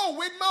didn't go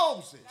with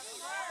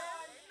Moses.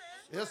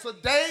 It's a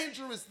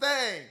dangerous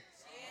thing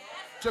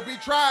to be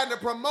trying to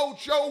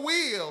promote your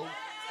will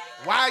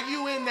while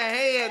you in the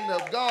hand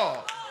of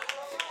God.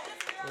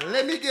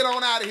 Let me get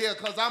on out of here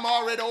because I'm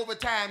already over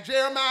time.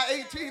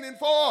 Jeremiah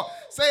 18:4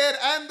 said,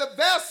 and the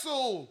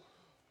vessel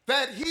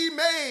that he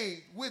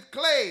made with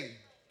clay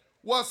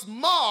was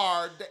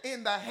marred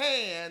in the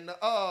hand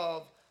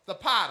of the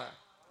potter.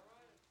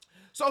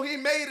 So he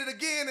made it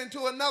again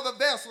into another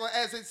vessel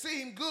as it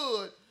seemed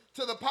good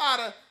to the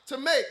potter to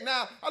make.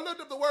 Now, I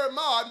looked up the word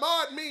marred.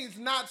 Marred means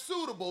not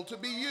suitable to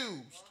be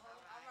used.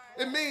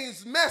 It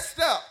means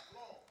messed up,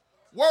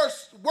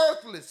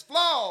 worthless,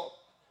 flawed,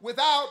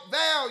 without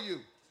value.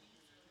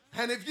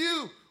 And if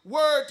you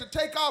were to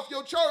take off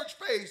your church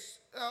face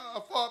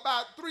for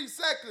about 3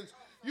 seconds,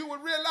 you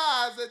would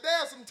realize that there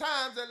are some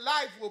times that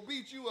life will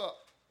beat you up.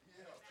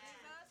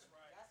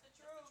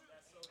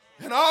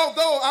 And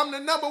although I'm the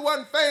number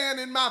one fan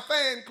in my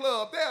fan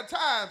club, there are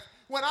times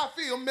when I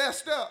feel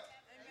messed up.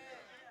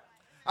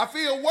 I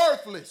feel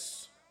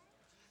worthless.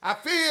 I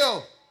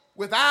feel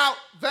without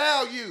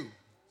value.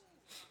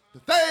 The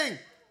thing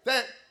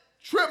that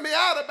tripped me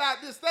out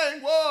about this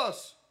thing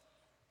was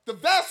the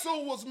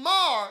vessel was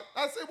marred.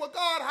 I said, well,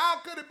 God, how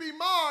could it be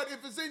marred if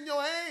it's in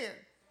your hand?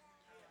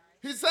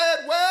 He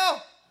said,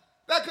 well,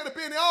 that could have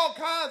been all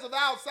kinds of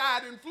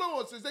outside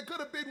influences. It could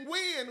have been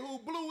wind who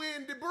blew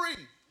in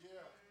debris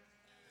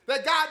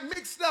that got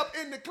mixed up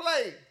in the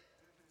clay.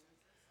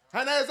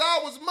 And as I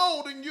was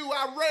molding you,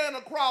 I ran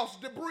across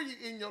debris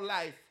in your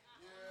life.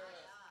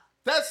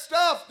 That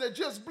stuff that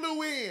just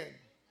blew in.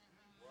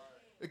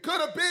 It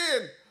could have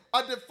been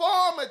a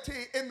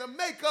deformity in the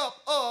makeup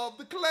of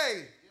the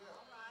clay.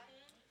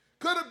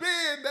 Could have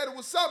been that it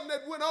was something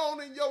that went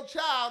on in your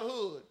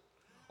childhood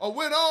or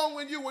went on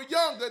when you were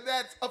younger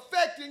that's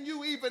affecting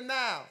you even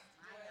now.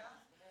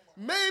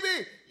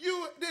 Maybe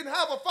you didn't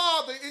have a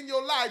father in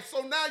your life,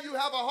 so now you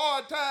have a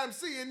hard time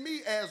seeing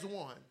me as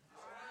one.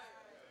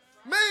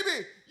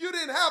 Maybe you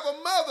didn't have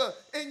a mother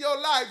in your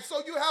life,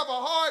 so you have a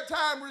hard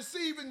time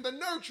receiving the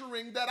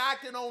nurturing that I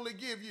can only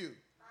give you.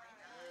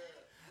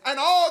 And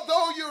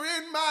although you're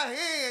in my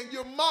hand,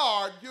 you're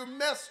marred, you're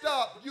messed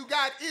up, you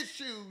got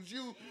issues,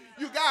 you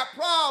got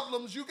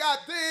problems, you got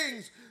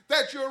things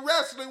that you're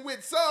wrestling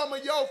with. Some are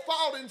your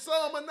fault and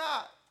some are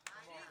not.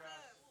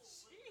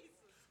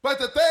 But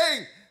the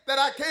thing that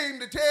I came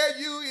to tell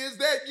you is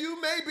that you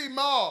may be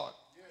marred.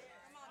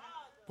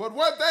 But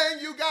one thing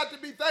you got to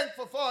be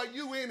thankful for,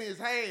 you in his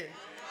hand.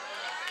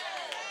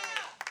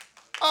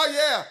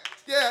 Oh,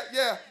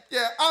 yeah.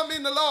 I'm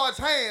in the Lord's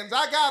hands.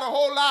 I got a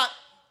whole lot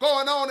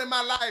going on in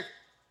my life.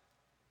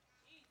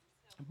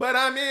 But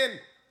I'm in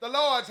the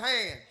Lord's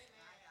hands.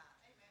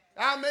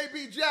 I may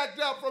be jacked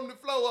up from the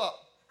flow up.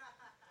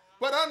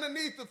 But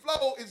underneath the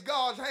flow is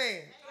God's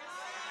hand.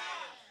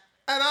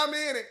 And I'm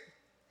in it.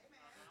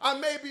 I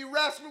may be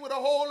wrestling with a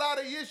whole lot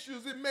of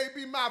issues. It may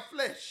be my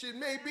flesh. It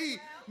may be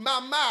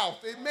my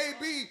mouth. It may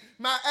be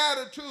my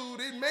attitude.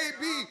 It may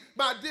be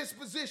my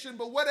disposition.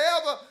 But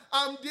whatever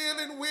I'm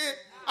dealing with,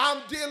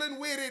 I'm dealing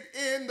with it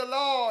in the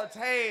Lord's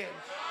hands.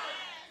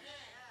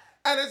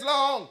 And as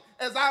long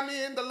as I'm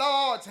in the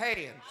Lord's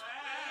hands,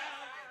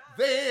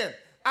 then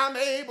I'm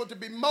able to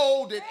be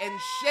molded and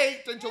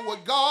shaped into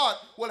what God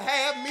will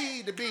have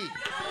me to be.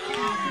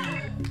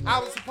 I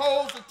was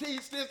supposed to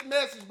teach this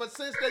message, but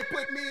since they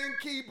put me in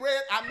Key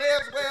Bread, I may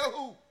as well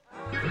hoop.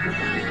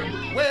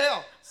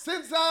 Well,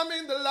 since I'm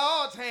in the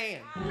Lord's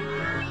hand,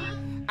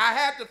 I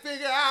had to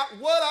figure out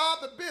what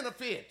are the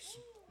benefits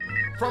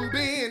from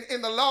being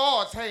in the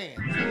Lord's hands.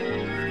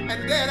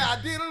 And then I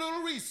did a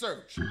little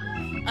research,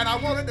 and I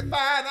wanted to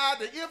find out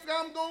that if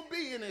I'm going to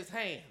be in his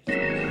hands,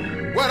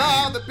 what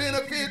are the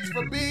benefits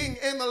for being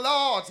in the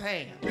Lord's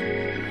hands?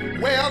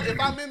 Well, if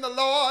I'm in the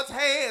Lord's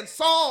hands,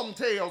 Psalm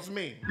tells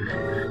me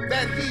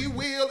that he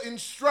will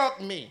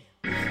instruct me,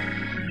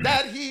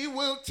 that he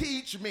will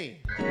teach me,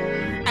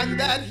 and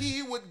that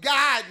he would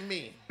guide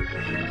me.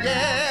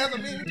 Yes,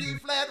 I'm in D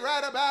flat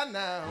right about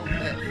now.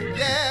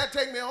 Yeah,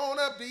 take me on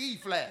up to E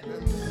flat.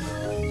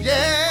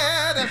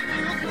 Yeah, that's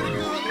pretty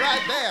good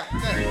right there.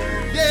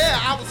 Yeah,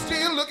 I was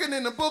still looking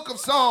in the book of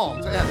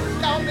Psalms.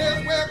 Y'all may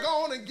as well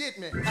go on and get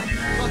me,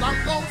 because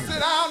I'm going to sit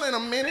down in a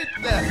minute.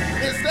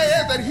 It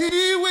says that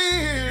he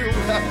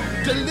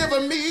will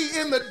deliver me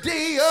in the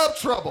day of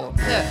trouble,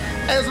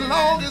 as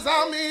long as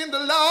I'm in the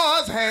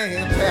Lord's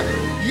hands.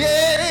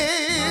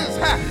 Yes,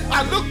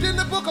 I looked in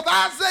the book of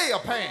Isaiah,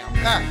 Pam,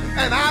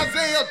 and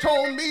Isaiah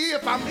told me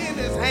if I'm in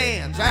his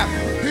hands,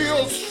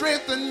 he'll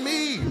strengthen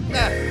me,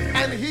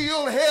 and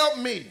he'll help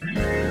me,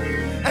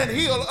 and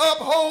he'll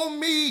uphold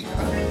me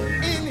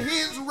in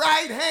his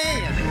right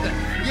hand.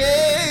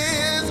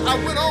 Yes, I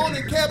went on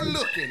and kept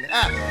looking,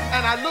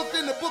 and I looked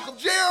in the book of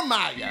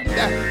Jeremiah,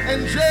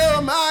 and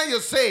Jeremiah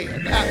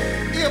said,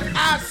 if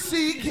I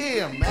seek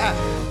him,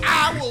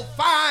 I will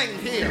find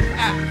him.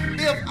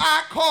 If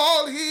I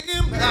call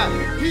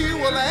him, he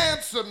will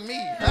answer me.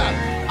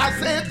 I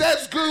said,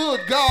 that's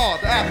good,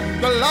 God.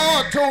 The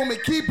Lord told me,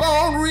 keep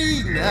on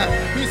reading.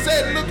 He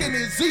said, look in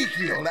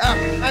Ezekiel.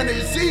 And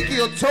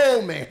Ezekiel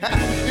told me,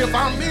 if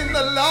I'm in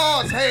the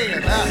Lord's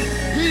hand,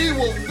 he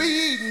will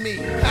feed me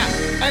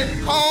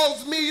and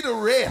cause me to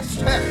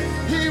rest.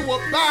 He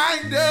will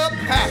bind up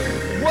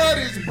what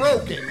is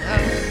broken,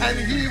 and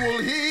he will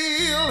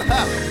heal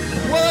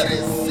what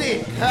is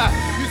sick.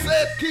 He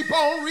said, keep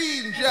on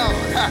reading, John.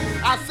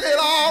 I said,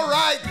 all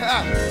right.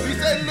 He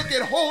said, look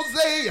at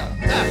Hosea.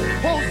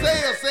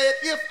 Hosea said,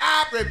 if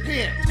I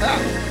repent,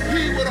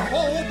 he would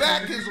hold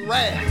back his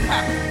wrath,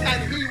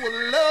 and he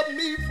will love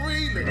me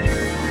freely.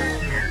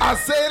 I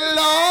said,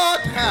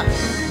 Lord,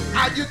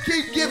 you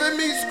keep giving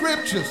me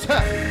scriptures,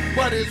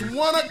 but it's 1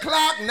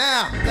 o'clock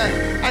now,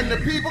 and the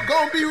people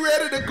gonna be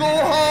ready to go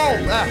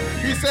home.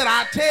 He said,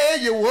 I tell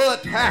you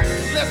what,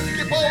 let's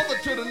skip over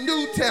to the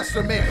New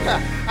Testament,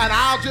 and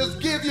I'll just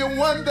give you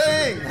one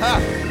thing.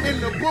 In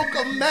the book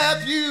of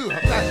Matthew,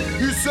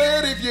 he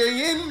said, if you're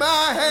in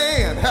my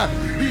hand,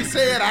 he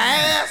said,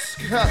 ask,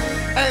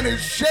 and it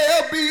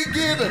shall be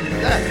given.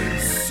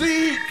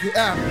 Seek,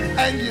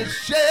 and you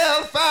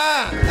shall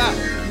find.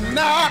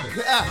 Knock,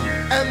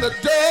 and the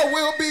door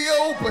will be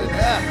open.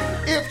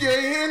 If you're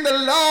in the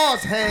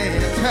Lord's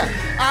hands,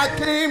 I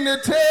came to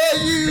tell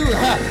you,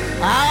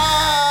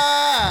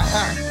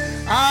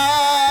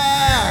 I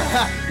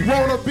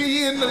want to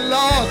be in the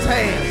Lord's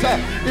hands.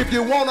 If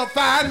you want to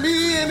find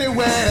me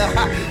anywhere,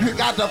 you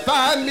got to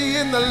find me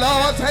in the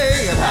Lord's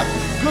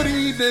hands. Good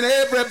evening,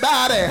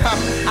 everybody.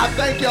 I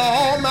thank you,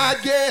 all my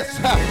guests,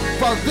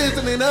 for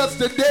visiting us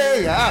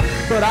today.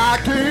 But I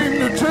came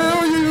to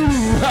tell you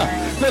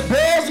that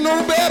there's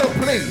no better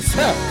place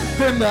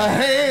than the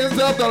hands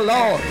of the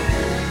Lord.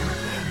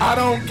 I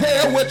don't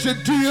care what you're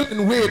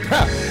dealing with.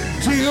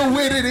 Deal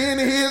with it in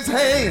his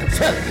hands.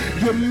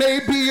 You may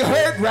be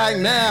hurt right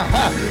now,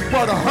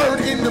 but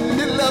hurt in the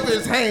middle of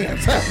his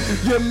hands.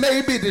 You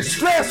may be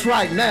distressed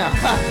right now,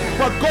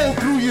 but go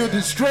through your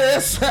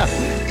distress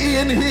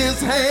in his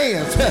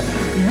hands.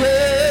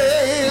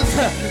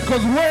 Yes,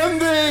 because one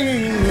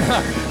thing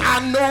I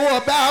know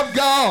about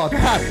God,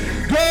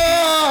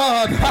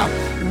 God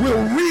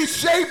will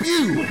reshape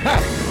you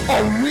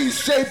or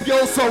reshape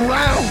your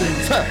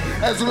surroundings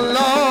as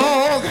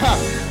long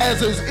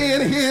as it's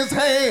in his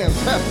hands.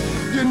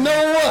 You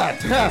know what?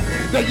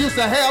 They used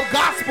to have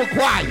gospel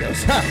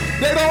choirs.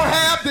 They don't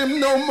have them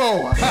no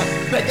more.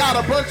 They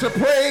got a bunch of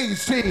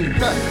praise teams.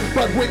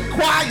 But when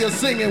choir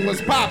singing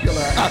was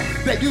popular,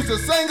 they used to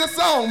sing a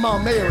song,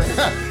 Mama Mary.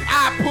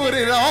 I put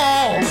it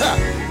all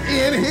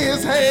in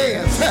his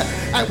hands.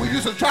 And we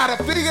used to try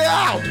to figure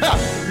out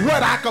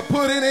what I could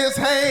put in his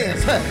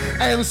hands.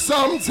 And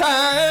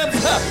sometimes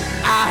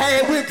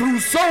I went through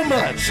so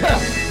much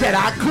that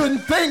I couldn't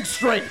think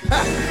straight.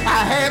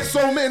 I had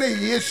so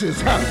many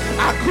issues.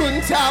 I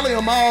couldn't tally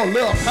them all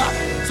up.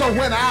 So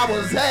when I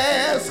was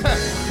asked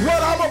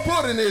what I'm going to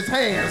put in his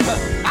hands,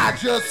 I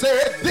just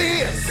said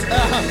this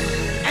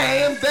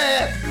and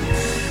that.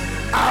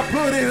 I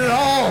put it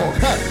all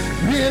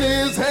in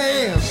his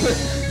hands.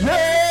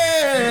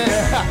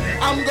 Yeah,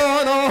 I'm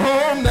going on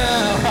home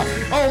now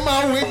on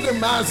my way to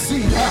my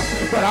seat,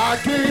 but I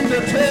came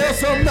to tell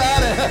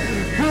somebody,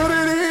 put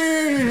it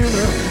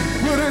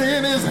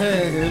in his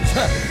hands.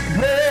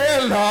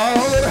 Yeah,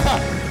 Lord,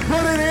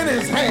 put it in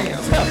his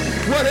hands.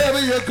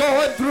 Whatever you're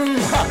going through,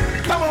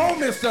 come on,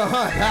 Mr.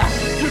 Hunt.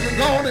 You can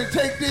go on and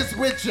take this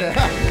with you.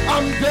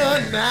 I'm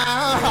done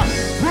now.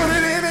 Put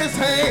it in his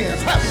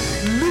hands.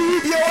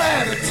 Leave your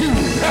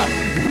attitude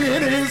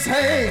in his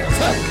hands.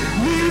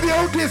 Leave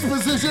your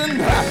disposition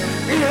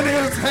in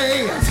his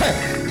hands.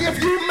 If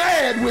you're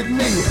mad with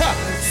me,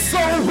 so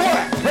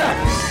what?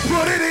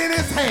 Put it in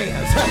his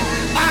hands.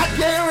 I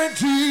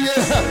guarantee you,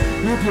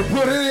 if you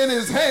put it in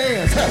his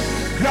hands,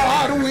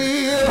 God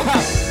will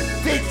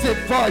fix it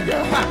for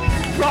you.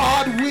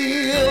 God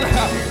will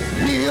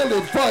heal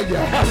it for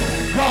you.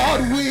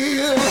 God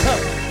will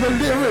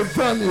deliver it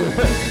from you.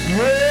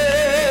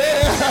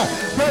 Yeah,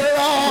 the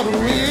Lord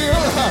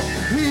will.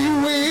 He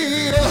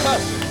will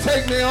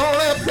take me on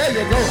up. There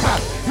you go.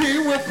 He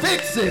will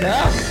fix it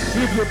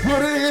if you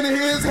put it in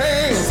his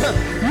hands.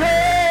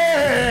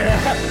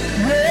 Yeah,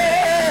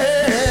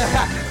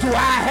 yeah. Do I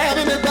have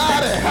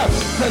anybody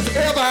that's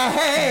ever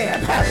had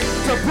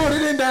to put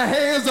it in the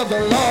hands of the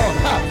Lord?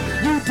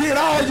 You did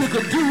all you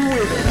could do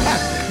with it.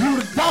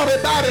 You thought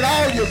about it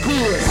all you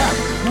could.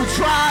 You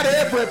tried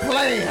every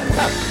plan.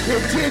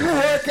 It didn't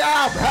work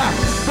out.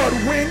 But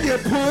when you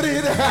put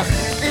it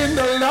in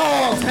the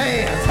Lord's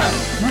hands,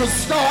 you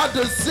start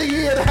to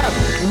see it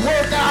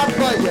work out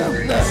for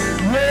you.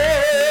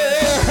 Yeah,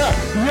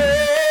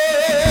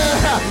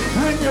 yeah.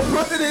 When you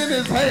put it in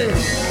his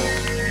hands,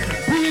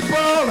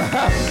 people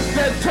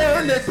that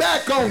turned their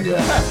back on you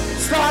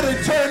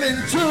started turning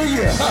to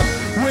you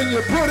when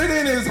you put it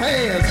in his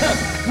hands.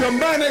 Your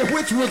money,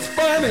 which was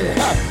funny,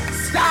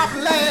 stop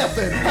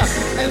laughing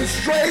and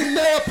straighten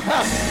up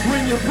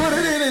when you put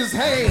it in his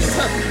hands.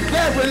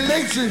 That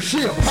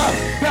relationship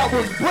that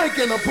was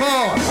breaking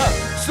apart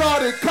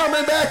started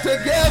coming back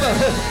together.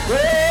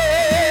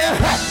 Yeah.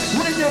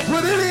 When you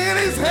put it in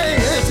his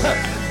hands,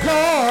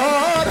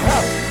 God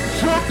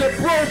took the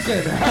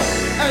broken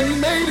and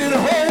made it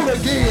whole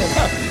again.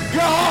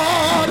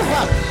 God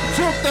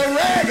took the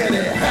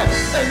raggedy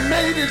and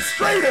made it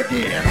straight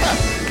again.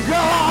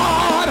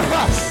 God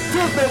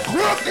took the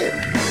crooked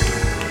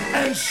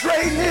and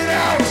straightened it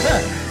out.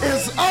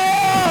 It's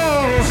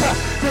all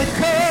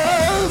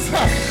because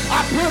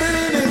I put it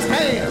in his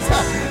hands.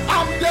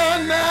 I'm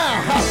done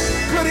now.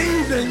 Good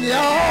evening,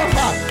 y'all.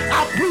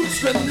 I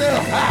preached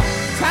enough.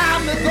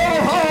 Time to go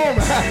home.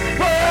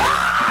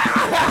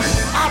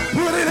 I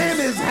put it in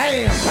his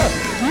hands.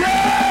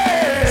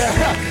 Yeah!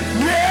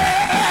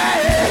 Yeah!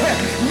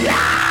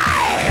 Yeah!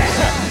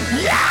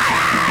 Yeah!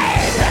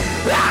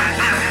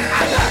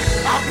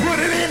 I put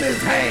it in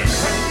his hands.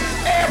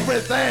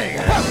 Everything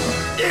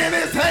in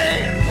his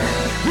hands.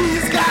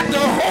 He's got the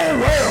whole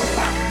world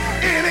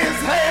in his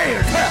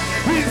hands.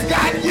 He's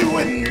got you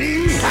and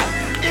me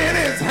in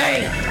his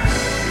hands.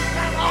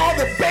 All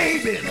the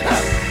babies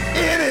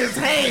in his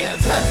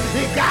hands.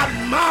 He got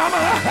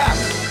mama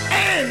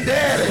and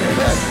daddy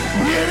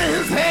in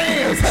his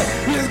hands.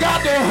 He's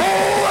got the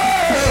whole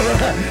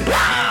world,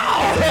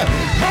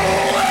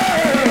 whole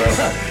world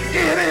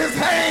in his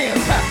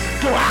hands.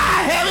 Do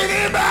I have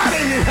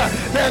anybody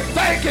that's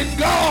thanking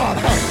God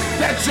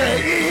that you're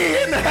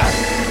in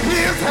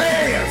his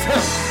hands?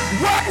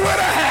 What would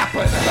have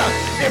happened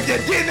if you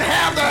didn't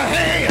have the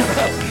hand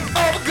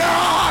of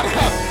God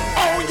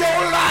on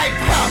your life?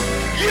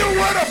 You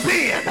would have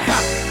been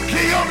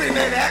killed in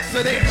an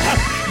accident.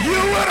 You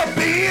would have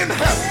been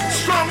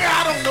strung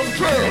out on them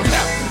drugs.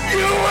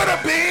 You would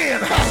have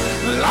been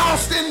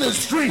lost in the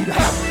street.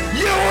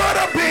 You would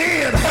have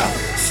been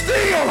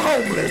still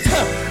homeless.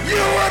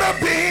 You would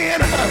have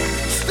been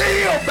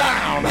still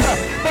bound.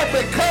 But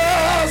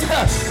because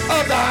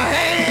of the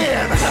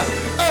hand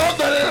of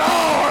the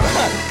Lord,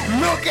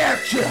 look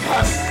at you.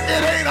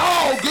 It ain't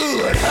all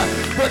good,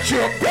 but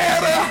you're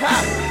better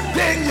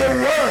than you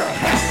were.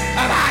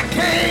 And I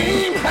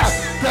came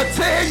to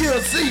tell you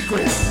a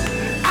secret.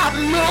 I've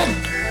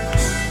looked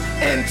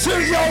into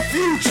your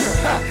future,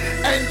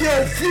 and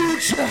your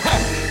future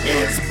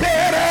is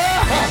better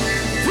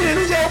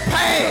than your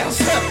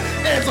past.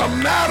 As a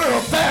matter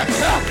of fact,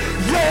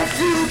 your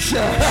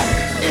future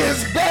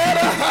is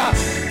better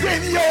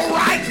than your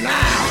right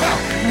now.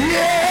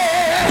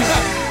 Yeah.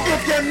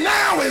 If your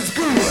now is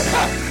good,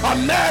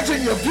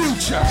 imagine your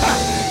future.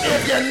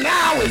 If your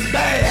now is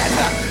bad,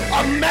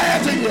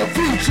 imagine your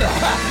future.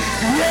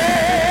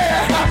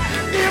 Yeah.